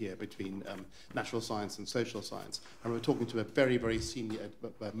here between natural science and social science. I remember talking to a very, very senior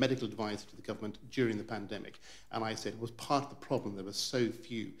medical advisor to the government during the pandemic. And I said it was part of the problem there were so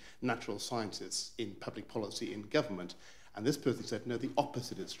few natural scientists in public policy in government. And this person said, no, the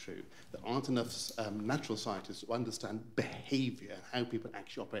opposite is true. There aren't enough natural scientists who understand behaviour and how people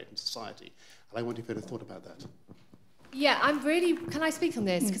actually operate in society. And I wonder if you'd have thought about that. Yeah, can I speak on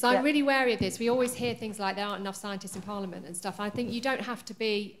this? Because I'm really wary of this. We always hear things like there aren't enough scientists in Parliament and stuff. I think you don't have to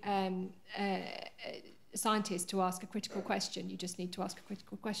be a scientist to ask a critical question. You just need to ask a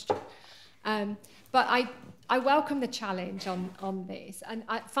critical question. But I welcome the challenge on this. And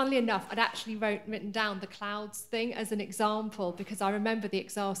funnily enough, I'd actually written down the clouds thing as an example because I remember the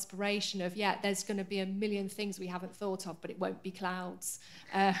exasperation of, there's going to be a million things we haven't thought of, but it won't be clouds.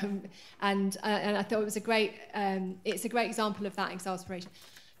 And I thought it was it's a great example of that exasperation.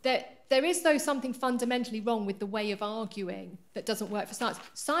 There is, though, something fundamentally wrong with the way of arguing that doesn't work for science.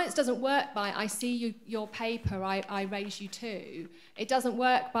 Science doesn't work by, I see your paper, I raise you too. It doesn't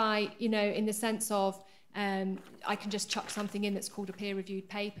work by, in the sense of, I can just chuck something in that's called a peer-reviewed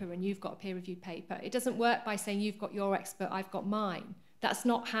paper and you've got a peer-reviewed paper. It doesn't work by saying you've got your expert, I've got mine. That's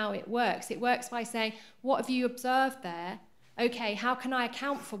not how it works. It works by saying, what have you observed there? Okay, how can I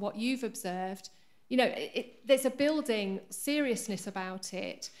account for what you've observed? There's a building seriousness about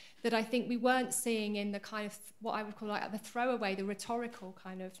it that I think we weren't seeing in the kind of what I would call like the throwaway, the rhetorical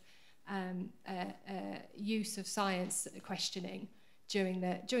kind of use of science questioning during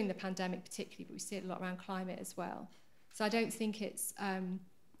the pandemic particularly, but we see it a lot around climate as well. So I don't think it's,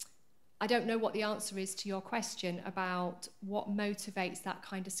 I don't know what the answer is to your question about what motivates that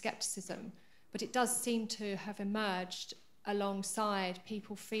kind of scepticism, but it does seem to have emerged alongside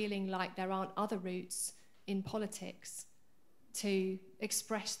people feeling like there aren't other routes in politics to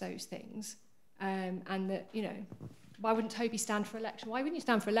express those things. And that, why wouldn't Toby stand for election? Why wouldn't you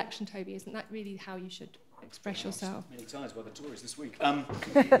stand for election, Toby? Isn't that really how you should express yourself? Many times by the Tories this week.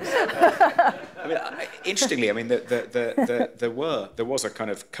 Interestingly, there was a kind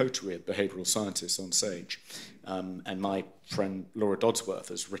of coterie of behavioural scientists on SAGE, and my friend Laura Dodsworth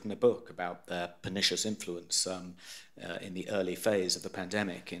has written a book about their pernicious influence in the early phase of the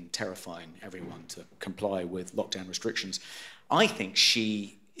pandemic in terrifying everyone to comply with lockdown restrictions. I think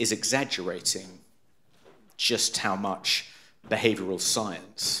she is exaggerating just how much behavioural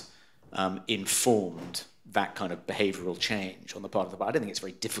science informed that kind of behavioural change on the part of the public. I don't think it's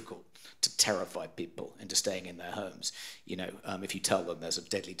very difficult to terrify people into staying in their homes, if you tell them there's a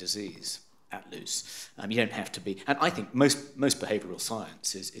deadly disease loose. You don't have to be, and I think most behavioural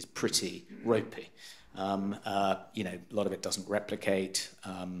science is pretty ropey. You know, a lot of it doesn't replicate.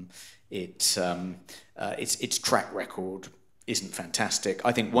 Its track record isn't fantastic.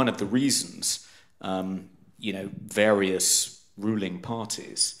 I think one of the reasons, you know, various ruling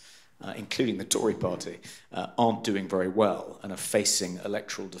parties, including the Tory party, aren't doing very well and are facing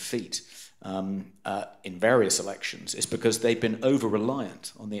electoral defeat in various elections is because they've been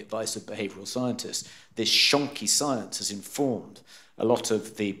over-reliant on the advice of behavioural scientists. This shonky science has informed a lot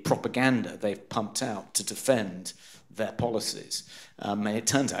of the propaganda they've pumped out to defend their policies. And it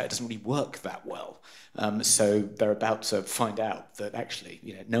turns out it doesn't really work that well. So they're about to find out that actually,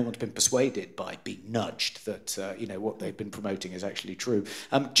 you know, no one's been persuaded by being nudged that, you know, what they've been promoting is actually true.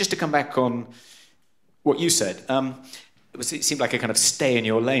 Just to come back on what you said, it seemed like a kind of stay in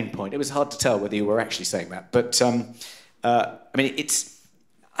your lane point. It was hard to tell whether you were actually saying that. But, I mean,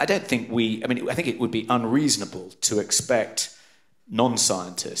 I think it would be unreasonable to expect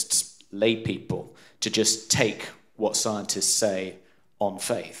non-scientists, lay people, to just take what scientists say on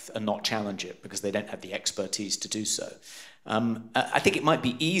faith and not challenge it because they don't have the expertise to do so. I think it might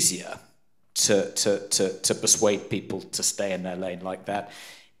be easier to persuade people to stay in their lane like that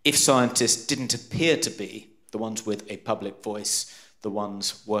if scientists didn't appear to be the ones with a public voice, the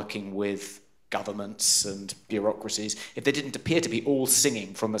ones working with governments and bureaucracies, if they didn't appear to be all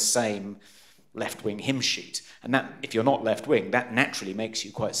singing from the same left-wing hymn sheet. And that, if you're not left-wing, that naturally makes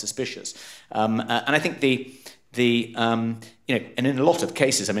you quite suspicious. And I think you know, and in a lot of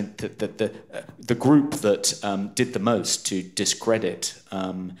cases, I mean, the group that did the most to discredit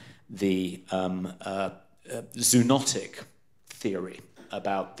the zoonotic theory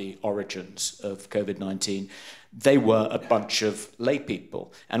about the origins of COVID-19, they were a bunch of lay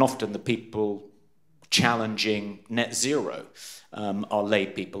people, and often the people challenging net zero are lay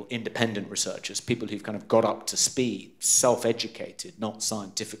people, independent researchers, people who've kind of got up to speed, self-educated, not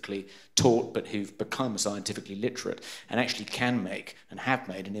scientifically taught, but who've become scientifically literate and actually can make and have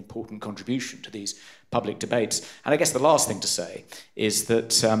made an important contribution to these public debates. And I guess the last thing to say is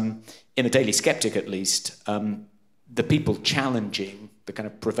that in the Daily Sceptic, at least, the people challenging the kind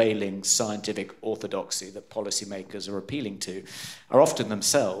of prevailing scientific orthodoxy that policymakers are appealing to are often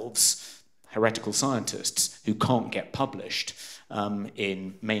themselves heretical scientists who can't get published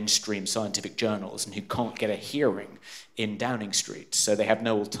in mainstream scientific journals and who can't get a hearing in Downing Street. So they have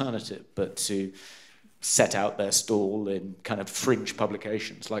no alternative but to set out their stall in kind of fringe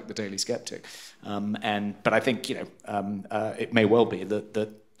publications like the Daily Sceptic. But I think, you know, it may well be that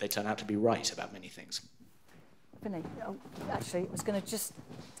they turn out to be right about many things. Vinny, actually, I was going to just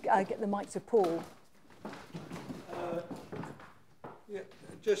get the mic to Paul. Yeah,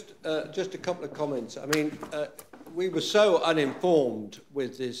 just a couple of comments. I mean, we were so uninformed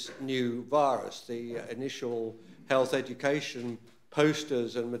with this new virus. The initial health education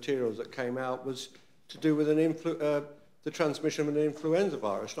posters and materials that came out was to do with the transmission of an influenza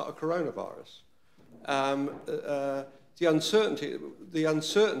virus, not a coronavirus. The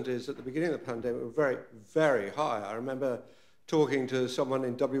uncertainties at the beginning of the pandemic were very, very high. I remember talking to someone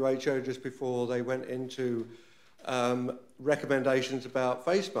in WHO just before they went into recommendations about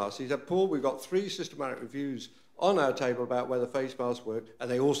face masks. He said, Paul, we've got 3 systematic reviews on our table about whether face masks work, and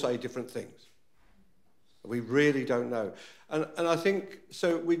they all say different things. We really don't know. And I think,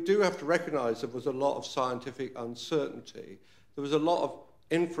 so we do have to recognise there was a lot of scientific uncertainty. There was a lot of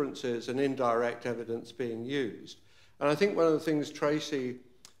inferences and indirect evidence being used. And I think one of the things Tracy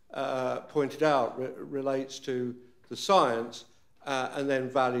pointed out relates to the science and then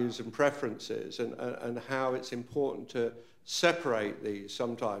values and preferences and how it's important to separate these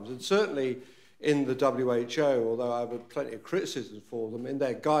sometimes. And certainly in the WHO, although I have plenty of criticism for them, in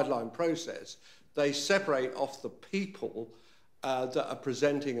their guideline process, they separate off the people that are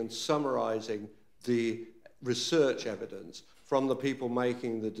presenting and summarising the research evidence from the people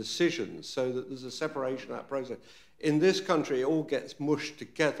making the decisions, so that there's a separation of that process. In this country, it all gets mushed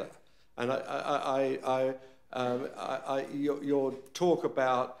together. And your talk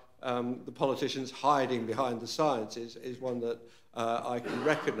about the politicians hiding behind the science is one that I can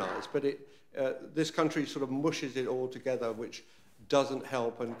recognise. But this country sort of mushes it all together, which doesn't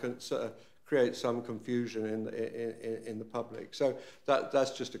help and can create some confusion in the public. So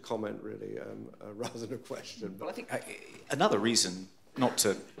that's just a comment, really, rather than a question. Well, I think another reason not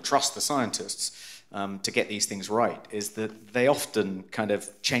to trust the scientists to get these things right is that they often kind of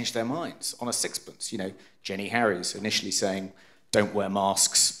change their minds on a sixpence. You know, Jenny Harries initially saying, don't wear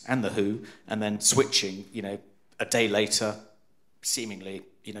masks, and the WHO, and then switching, you know, a day later, seemingly,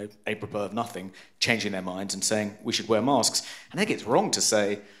 you know, apropos of nothing, changing their minds and saying we should wear masks. And I think it's wrong to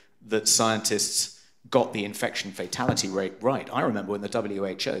say that scientists got the infection fatality rate right. I remember when the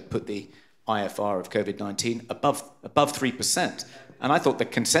WHO put the IFR of COVID-19 above 3%. And I thought the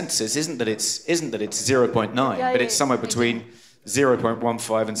consensus isn't that it's 0.9, but it's somewhere between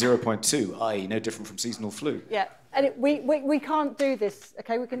 0.15 and 0.2, i.e. no different from seasonal flu. Yeah, and we can't do this,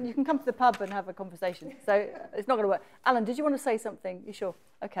 okay? You can come to the pub and have a conversation, so it's not going to work. Alan, did you want to say something? You sure?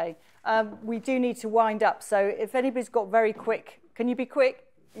 Okay. We do need to wind up, so if anybody's got very quick, can you be quick?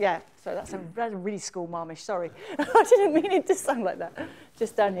 Yeah, so that's a really school-marmish, sorry. I didn't mean it to sound like that.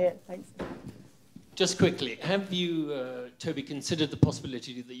 Just down here, thanks. Just quickly, have you, Toby, considered the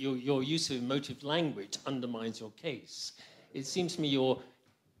possibility that your use of emotive language undermines your case? It seems to me your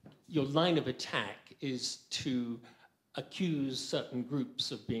line of attack is to accuse certain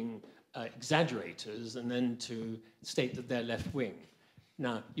groups of being exaggerators and then to state that they're left-wing.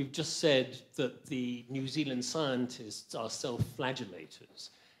 Now, you've just said that the New Zealand scientists are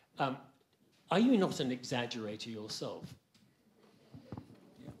self-flagellators. Are you not an exaggerator yourself?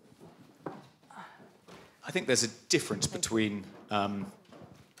 I think there's a difference between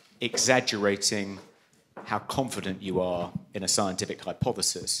exaggerating how confident you are in a scientific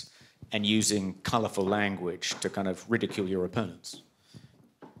hypothesis and using colourful language to kind of ridicule your opponents.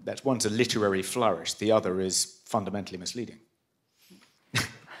 That's one's a literary flourish, the other is fundamentally misleading.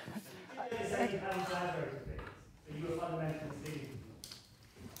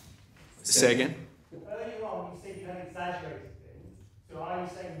 Say again? Earlier on, you said you had exaggerated things. So are you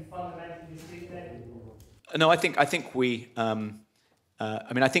saying you fundamentally mislead them? No, I think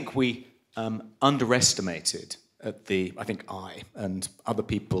we underestimated I and other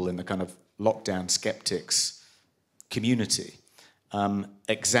people in the kind of lockdown skeptics community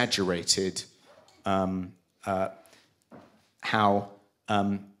exaggerated how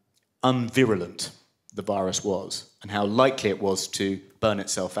unvirulent the virus was and how likely it was to burn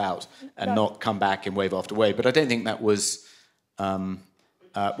itself out and not come back in wave after wave. But I don't think that was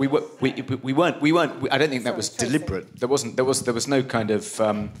we weren't. I don't think that was deliberate. There was no kind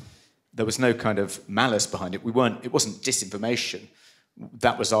of malice behind it. It wasn't disinformation.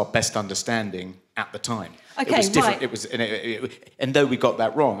 That was our best understanding at the time. Okay, it was different. right. It was, and though we got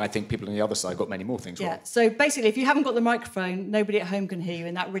that wrong, I think people on the other side got many more things wrong. Yeah. So basically, if you haven't got the microphone, nobody at home can hear you,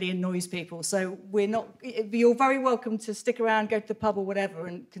 and that really annoys people. So we're not. You're very welcome to stick around, go to the pub or whatever,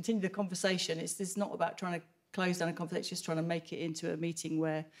 and continue the conversation. It's not about trying to close down a conversation, just trying to make it into a meeting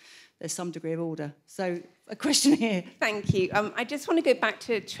where there's some degree of order. So a question here. Thank you. I just want to go back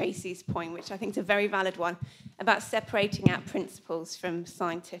to Tracy's point, which I think is a very valid one, about separating out principles from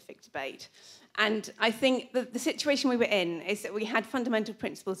scientific debate. And I think the situation we were in is that we had fundamental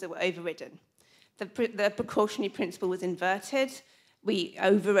principles that were overridden. The precautionary principle was inverted. We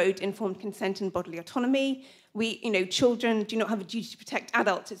overrode informed consent and bodily autonomy. Children do not have a duty to protect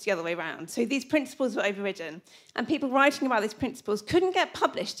adults. It's the other way around. So these principles were overridden. And people writing about these principles couldn't get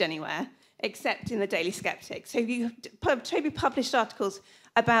published anywhere except in the Daily Sceptic. So Toby published articles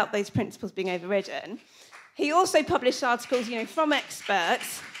about those principles being overridden. He also published articles, from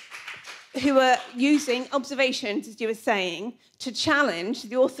experts who were using observations, as you were saying, to challenge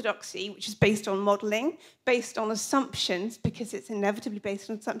the orthodoxy, which is based on modelling, based on assumptions, because it's inevitably based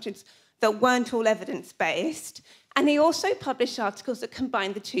on assumptions that weren't all evidence-based. And he also published articles that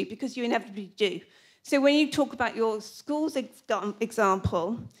combined the two, because you inevitably do. So when you talk about your school's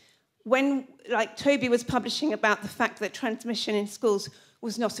example, when, Toby was publishing about the fact that transmission in schools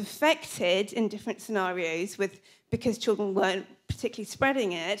was not affected in different scenarios because children weren't particularly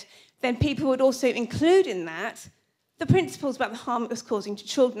spreading it, then people would also include in that the principles about the harm it was causing to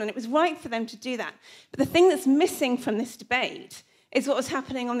children, and it was right for them to do that. But the thing that's missing from this debate is what was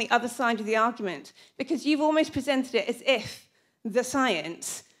happening on the other side of the argument, because you've almost presented it as if the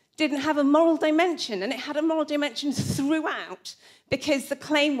science didn't have a moral dimension, and it had a moral dimension throughout, because the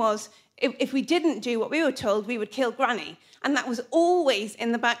claim was, if we didn't do what we were told, we would kill Granny. And that was always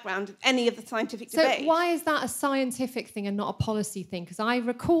in the background of any of the scientific debate. So why is that a scientific thing and not a policy thing? Because I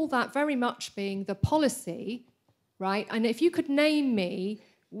recall that very much being the policy, right? And if you could name me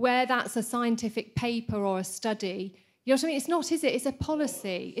where that's a scientific paper or a study, you know what I mean? It's not, is it? It's a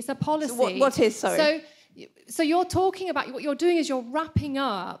policy. It's a policy. So what is, sorry? So you're talking about, what you're doing is you're wrapping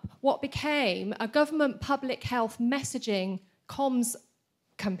up what became a government public health messaging comms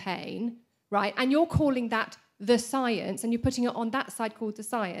campaign, right? And you're calling that the science, and you're putting it on that side called the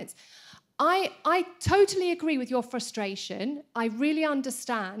science. I totally agree with your frustration. I really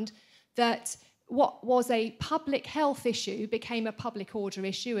understand that what was a public health issue became a public order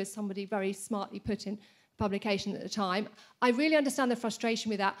issue, as somebody very smartly put in publication at the time. I really understand the frustration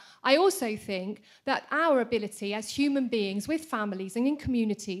with that. I also think that our ability as human beings with families and in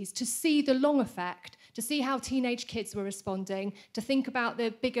communities to see the long effect, to see how teenage kids were responding, to think about the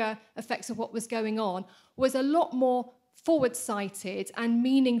bigger effects of what was going on, was a lot more forward-sighted and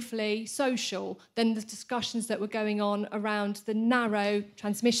meaningfully social than the discussions that were going on around the narrow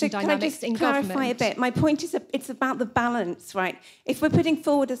transmission dynamics in government. Can I just clarify a bit? My point is it's about the balance, right? If we're putting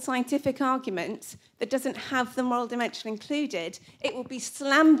forward a scientific argument that doesn't have the moral dimension included, it will be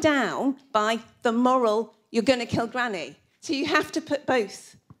slammed down by the moral, you're going to kill Granny. So you have to put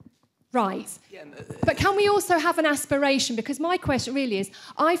both. Right. But can we also have an aspiration? Because my question really is,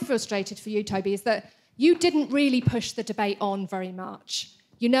 I'm frustrated for you, Toby, is that you didn't really push the debate on very much,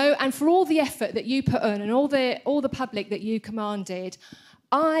 you know, and for all the effort that you put on and all the public that you commanded,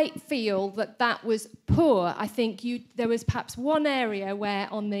 I feel that that was poor. I think there was perhaps one area where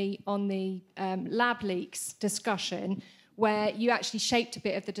on the lab leaks discussion where you actually shaped a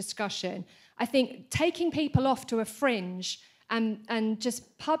bit of the discussion. I think taking people off to a fringe and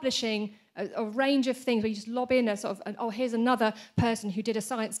just publishing a range of things where you just lob in a sort of, oh, here's another person who did a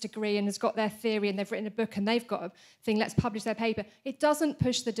science degree and has got their theory and they've written a book and they've got a thing, let's publish their paper. It doesn't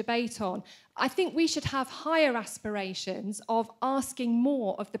push the debate on. I think we should have higher aspirations of asking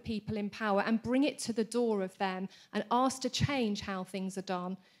more of the people in power and bring it to the door of them and ask to change how things are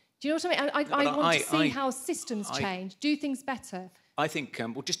done. Do you know what I mean? I want to see how systems change, do things better. I think,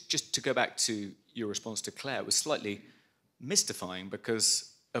 well, just to go back to your response to Claire, it was slightly mystifying because,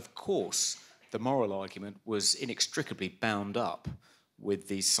 of course, the moral argument was inextricably bound up with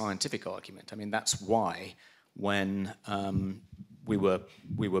the scientific argument. I mean, that's why when we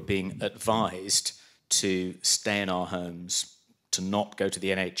were being advised to stay in our homes, to not go to the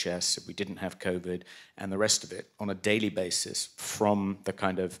NHS if we didn't have COVID, and the rest of it on a daily basis from the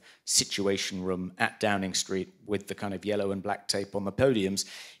kind of situation room at Downing Street with the kind of yellow and black tape on the podiums,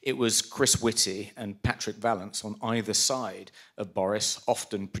 it was Chris Whitty and Patrick Vallance on either side of Boris,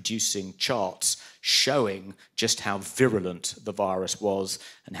 often producing charts showing just how virulent the virus was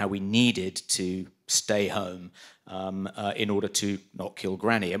and how we needed to stay home in order to not kill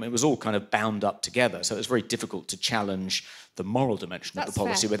Granny. I mean, it was all kind of bound up together, so it was very difficult to challenge the moral dimension of the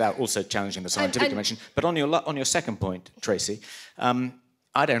policy without also challenging the scientific dimension. But on your second point, Tracy,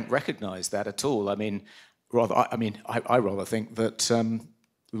 I don't recognise that at all. I mean, I rather think that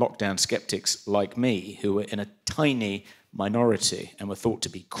lockdown skeptics like me, who were in a tiny minority and were thought to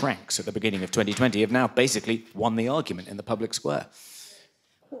be cranks at the beginning of 2020, have now basically won the argument in the public square.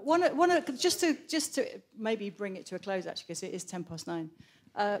 Just to maybe bring it to a close, actually, because it is 9:10.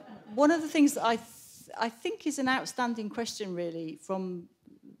 One of the things that I think is an outstanding question, really, from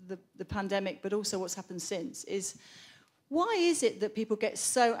the pandemic, but also what's happened since, is why is it that people get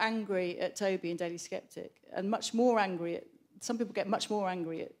so angry at Toby and Daily Sceptic, and much more angry at, some people get much more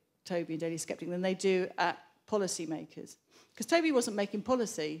angry at Toby and Daily Sceptic than they do at policymakers? Because Toby wasn't making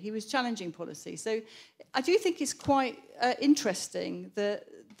policy, he was challenging policy. So I do think it's quite interesting that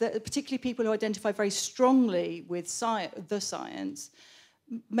particularly people who identify very strongly with the science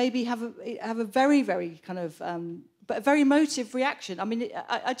maybe have a very, very kind of but a very emotive reaction. I mean,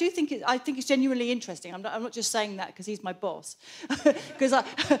 I do think it's genuinely interesting. I'm not just saying that because he's my boss, because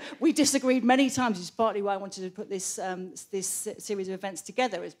we disagreed many times. It's partly why I wanted to put this series of events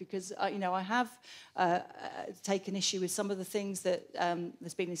together, is because I have taken issue with some of the things that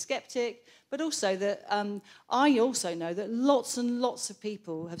there's been in Skeptic, but also that I also know that lots and lots of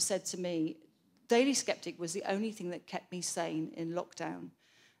people have said to me, Daily Sceptic was the only thing that kept me sane in lockdown.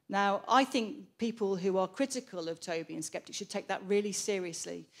 Now, I think people who are critical of Toby and Skeptic should take that really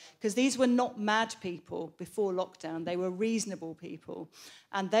seriously, because these were not mad people before lockdown. They were reasonable people,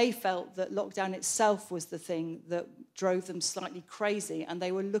 and they felt that lockdown itself was the thing that drove them slightly crazy, and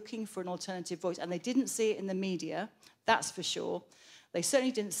they were looking for an alternative voice, and they didn't see it in the media, that's for sure. They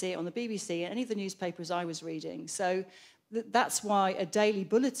certainly didn't see it on the BBC and any of the newspapers I was reading. So that's why a daily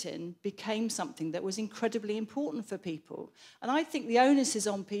bulletin became something that was incredibly important for people. And I think the onus is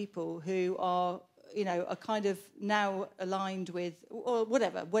on people who are, are kind of now aligned with, or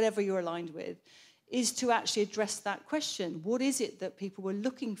whatever you're aligned with, is to actually address that question. What is it that people were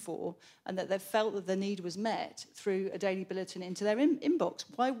looking for and that they felt that the need was met through a daily bulletin into their inbox?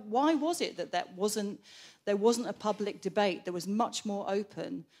 Why was it that there wasn't a public debate that was much more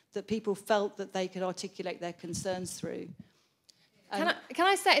open, that people felt that they could articulate their concerns through? Can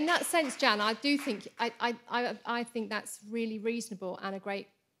I say, in that sense, Jan, I do think I think that's really reasonable and a great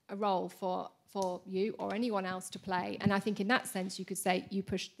role for you or anyone else to play. And I think in that sense, you could say you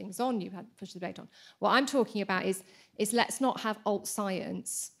pushed things on, you had pushed the debate on. What I'm talking about is let's not have alt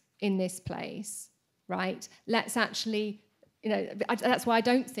science in this place. right? Let's actually, that's why I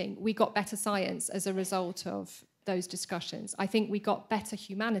don't think we got better science as a result of those discussions. I think we got better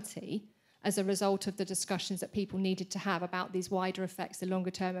humanity as a result of the discussions that people needed to have about these wider effects, the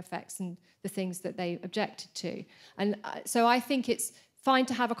longer term effects, and the things that they objected to. And so I think it's fine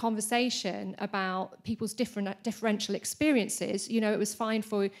to have a conversation about people's differential experiences. It was fine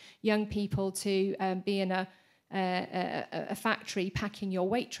for young people to be in a factory packing your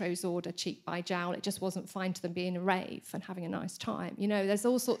Waitrose order cheek by jowl. It just wasn't fine to them being a rave and having a nice time. There's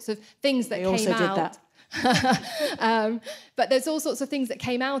all sorts of things that came out. Did that. But there's all sorts of things that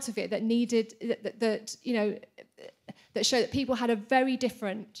came out of it that needed that show that people had a very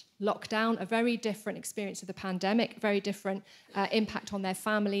different lockdown, a very different experience of the pandemic, very different impact on their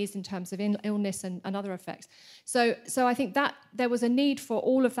families in terms of illness and other effects. So I think that there was a need for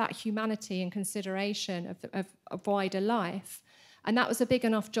all of that humanity and consideration of wider life. And that was a big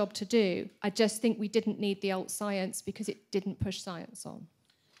enough job to do. I just think we didn't need the old science because it didn't push science on.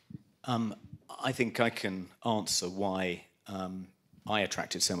 I think I can answer why I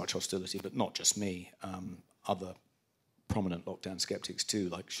attracted so much hostility, but not just me. Other prominent lockdown skeptics too,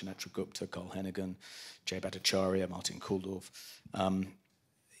 like Shanatra Gupta, Carl Hennigan, Jay Bhattacharya, Martin Kulldorff.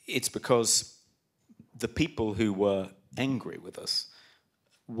 It's because the people who were angry with us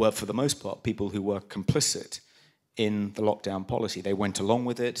were, for the most part, people who were complicit in the lockdown policy. They went along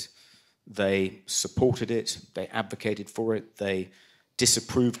with it, they supported it, they advocated for it, they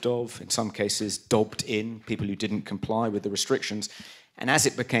disapproved of, in some cases, dobbed in people who didn't comply with the restrictions. And as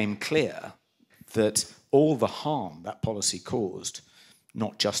it became clear that all the harm that policy caused,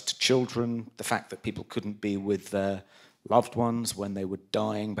 not just to children, the fact that people couldn't be with their loved ones when they were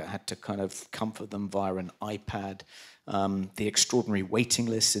dying but had to kind of comfort them via an iPad, the extraordinary waiting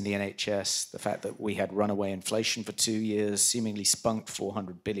lists in the NHS, the fact that we had runaway inflation for 2 years, seemingly spunked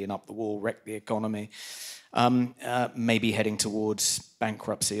 400 billion up the wall, wrecked the economy, maybe heading towards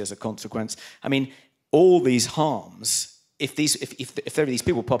bankruptcy as a consequence. I mean, all these harms, if there are these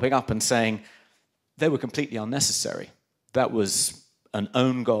people popping up and saying they were completely unnecessary, that was an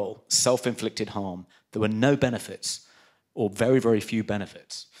own goal, self-inflicted harm, there were no benefits or very, very few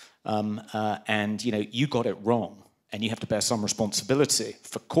benefits, and you got it wrong and you have to bear some responsibility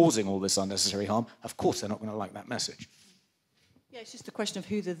for causing all this unnecessary harm, of course they're not going to like that message. Yeah, it's just a question of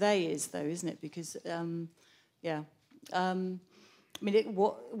who the they is, though, isn't it? Because,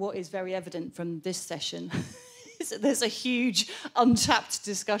 what is very evident from this session is that there's a huge untapped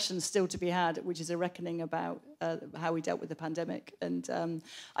discussion still to be had, which is a reckoning about how we dealt with the pandemic. And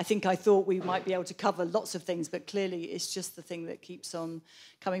I thought we might be able to cover lots of things, but clearly it's just the thing that keeps on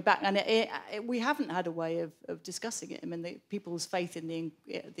coming back. And we haven't had a way of discussing it. I mean, people's faith in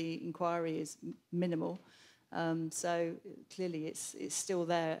the inquiry is minimal. So clearly it's still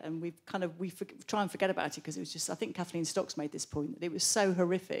there, and we try and forget about it because it was just, I think Kathleen Stocks made this point, that it was so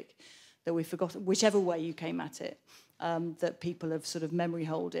horrific that we forgot, whichever way you came at it, that people have sort of memory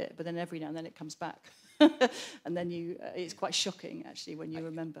hold it, but then every now and then it comes back. And then it's quite shocking actually when you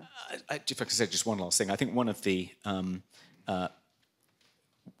remember. If I could say just one last thing, I think one of the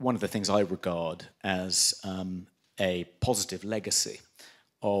things I regard as a positive legacy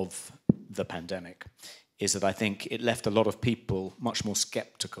of the pandemic is that I think it left a lot of people much more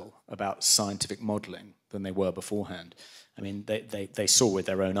sceptical about scientific modelling than they were beforehand. I mean, they saw with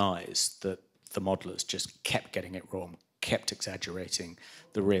their own eyes that the modellers just kept getting it wrong, kept exaggerating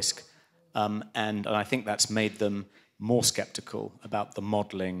the risk. And I think that's made them more sceptical about the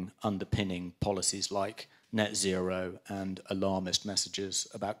modelling underpinning policies like net zero and alarmist messages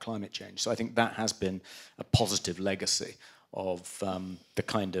about climate change. So I think that has been a positive legacy of the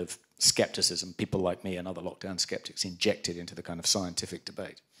kind of skepticism people like me and other lockdown skeptics injected into the kind of scientific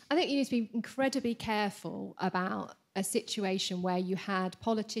debate. I think you need to be incredibly careful about a situation where you had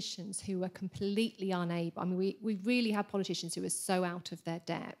politicians who were completely unable. I mean, we really had politicians who were so out of their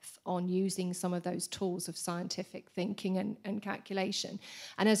depth on using some of those tools of scientific thinking and calculation.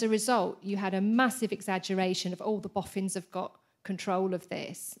 And as a result, you had a massive exaggeration of all the boffins have got control of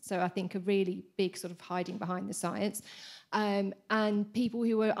this. So I think a really big sort of hiding behind the science. And people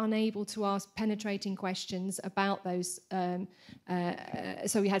who were unable to ask penetrating questions about those.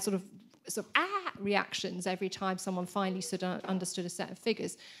 So we had sort of reactions every time someone finally understood a set of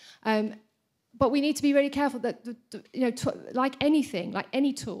figures. But we need to be really careful that, like anything, like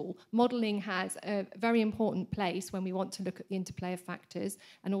any tool, modelling has a very important place when we want to look at the interplay of factors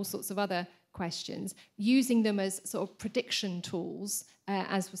and all sorts of other questions, using them as sort of prediction tools,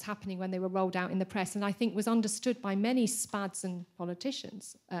 as was happening when they were rolled out in the press, and I think was understood by many SPADs and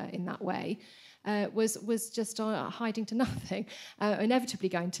politicians in that way. was just hiding to nothing, inevitably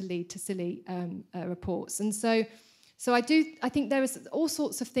going to lead to silly reports. And so I think there is all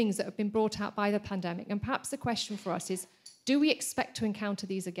sorts of things that have been brought out by the pandemic, and perhaps the question for us is, do we expect to encounter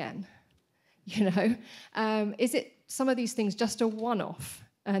these again? You know, is it some of these things just a one-off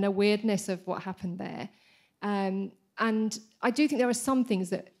and a weirdness of what happened there? And I do think there are some things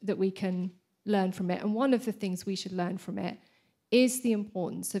that we can learn from it. And one of the things we should learn from it is the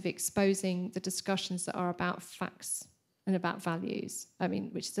importance of exposing the discussions that are about facts and about values. I mean,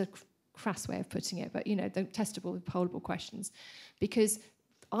 which is a crass way of putting it, but, you know, the testable, pollable questions. Because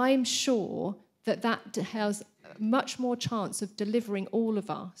I'm sure that has much more chance of delivering all of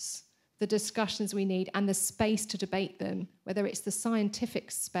us the discussions we need and the space to debate them, whether it's the scientific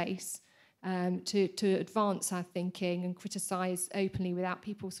space to advance our thinking and criticise openly without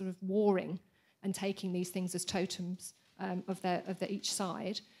people sort of warring and taking these things as totems of each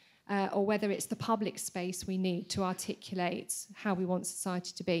side, or whether it's the public space we need to articulate how we want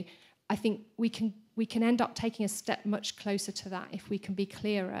society to be. I think we can end up taking a step much closer to that if we can be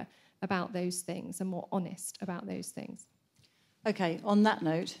clearer about those things and more honest about those things. Okay, on that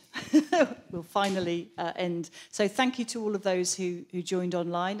note, we'll finally end. So thank you to all of those who joined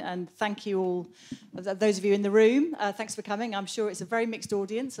online, and thank you all, those of you in the room, thanks for coming. I'm sure it's a very mixed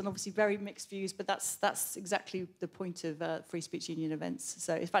audience and obviously very mixed views, but that's exactly the point of Free Speech Union events.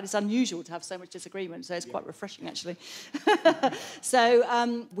 So in fact, it's unusual to have so much disagreement, so it's quite refreshing actually.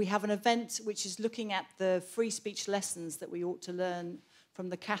 So we have an event which is looking at the free speech lessons that we ought to learn from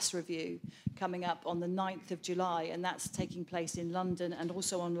the Cass Review coming up on the 9th of July, and that's taking place in London and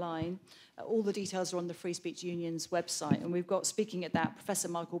also online. All the details are on the Free Speech Union's website, and we've got, speaking at that, Professor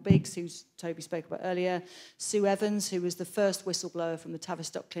Michael Biggs, who Toby spoke about earlier, Sue Evans, who was the first whistleblower from the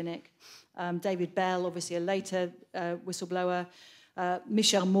Tavistock Clinic, David Bell, obviously a later whistleblower,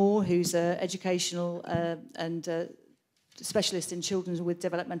 Michelle Moore, who's an educational and specialist in children with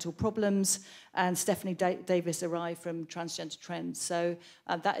developmental problems, and Stephanie Davis-Arai from Transgender Trends. So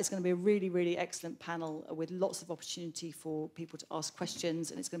that is going to be a really, really excellent panel with lots of opportunity for people to ask questions,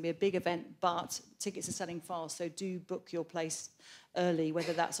 and it's going to be a big event, but tickets are selling fast, so do book your place early,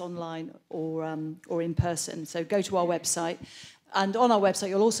 whether that's online or in person. So go to our website. And on our website,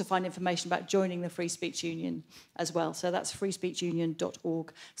 you'll also find information about joining the Free Speech Union as well. So that's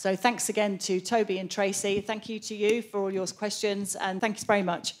freespeechunion.org. So thanks again to Toby and Tracy. Thank you to you for all your questions, and thanks very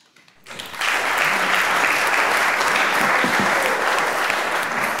much.